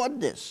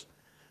record this.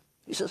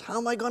 He says, how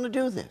am I going to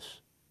do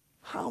this?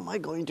 How am I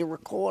going to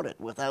record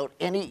it without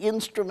any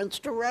instruments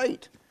to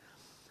write?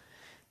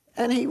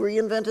 And he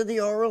reinvented the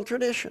oral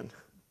tradition.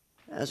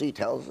 As he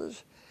tells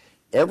us,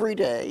 every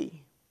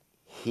day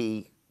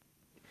he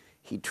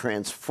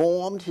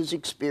transformed his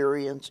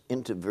experience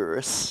into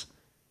verse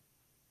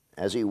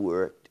as he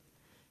worked,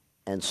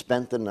 and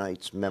spent the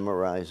nights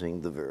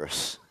memorizing the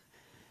verse.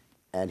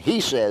 And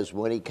he says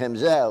when he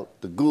comes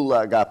out, the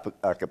Gulag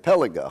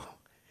Archipelago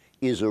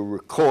is a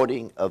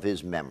recording of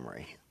his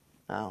memory.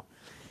 Now,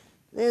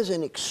 there's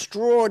an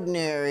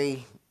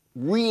extraordinary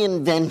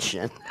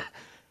reinvention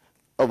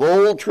of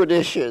old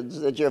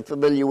traditions that you're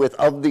familiar with,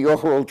 of the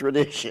oral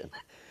tradition,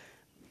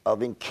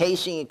 of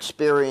encasing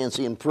experience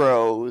in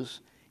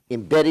prose,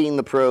 embedding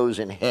the prose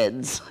in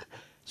heads,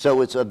 so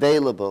it's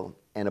available,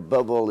 and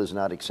above all is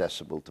not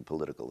accessible to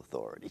political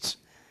authorities.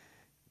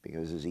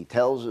 Because as he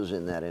tells us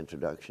in that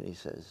introduction, he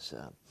says,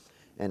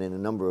 and in a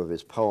number of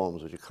his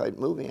poems, which are quite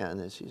moving on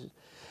this, he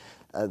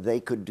says, they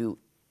could do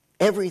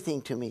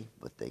everything to me,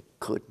 but they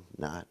could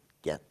not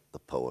get the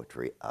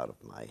poetry out of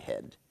my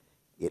head.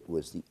 It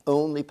was the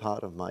only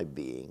part of my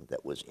being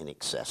that was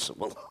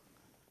inaccessible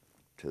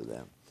to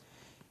them.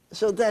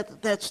 So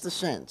that's the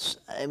sense.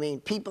 I mean,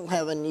 people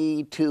have a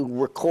need to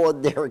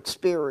record their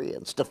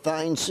experience, to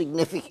find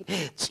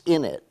significance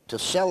in it, to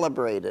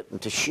celebrate it, and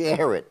to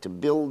share it, to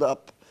build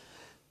up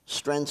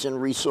strengths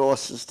and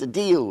resources to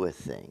deal with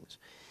things.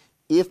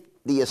 If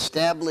the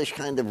established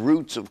kind of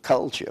roots of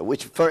culture,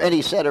 which for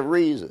any set of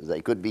reasons,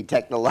 they could be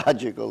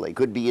technological, they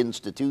could be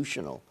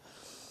institutional,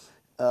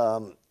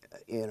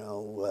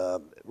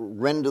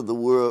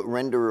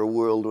 render a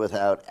world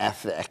without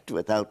affect,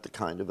 without the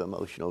kind of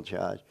emotional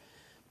charge,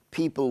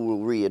 people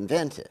will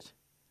reinvent it.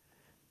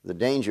 The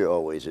danger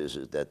always is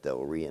that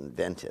they'll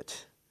reinvent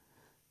it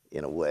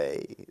in a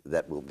way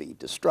that will be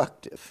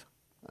destructive.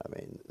 I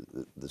mean,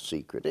 the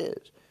secret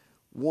is,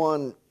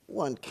 one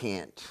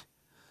can't,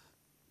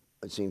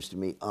 it seems to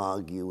me,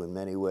 argue in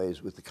many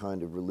ways with the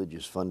kind of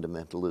religious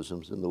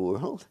fundamentalisms in the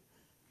world.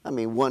 I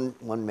mean,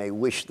 one may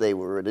wish they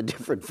were at a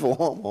different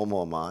form or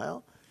more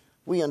mild.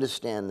 We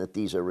understand that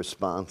these are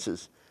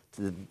responses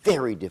to the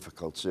very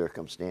difficult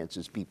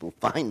circumstances people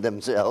find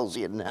themselves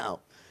in now,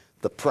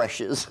 the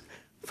pressures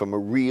from a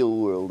real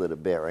world that are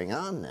bearing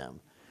on them.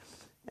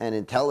 And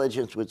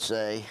intelligence would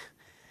say,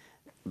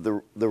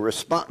 the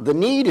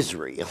need is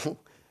real.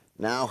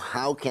 Now,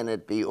 how can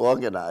it be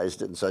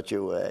organized in such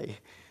a way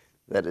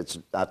that it's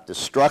not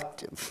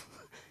destructive?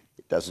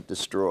 It doesn't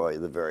destroy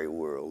the very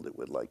world it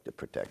would like to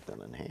protect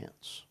and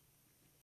enhance.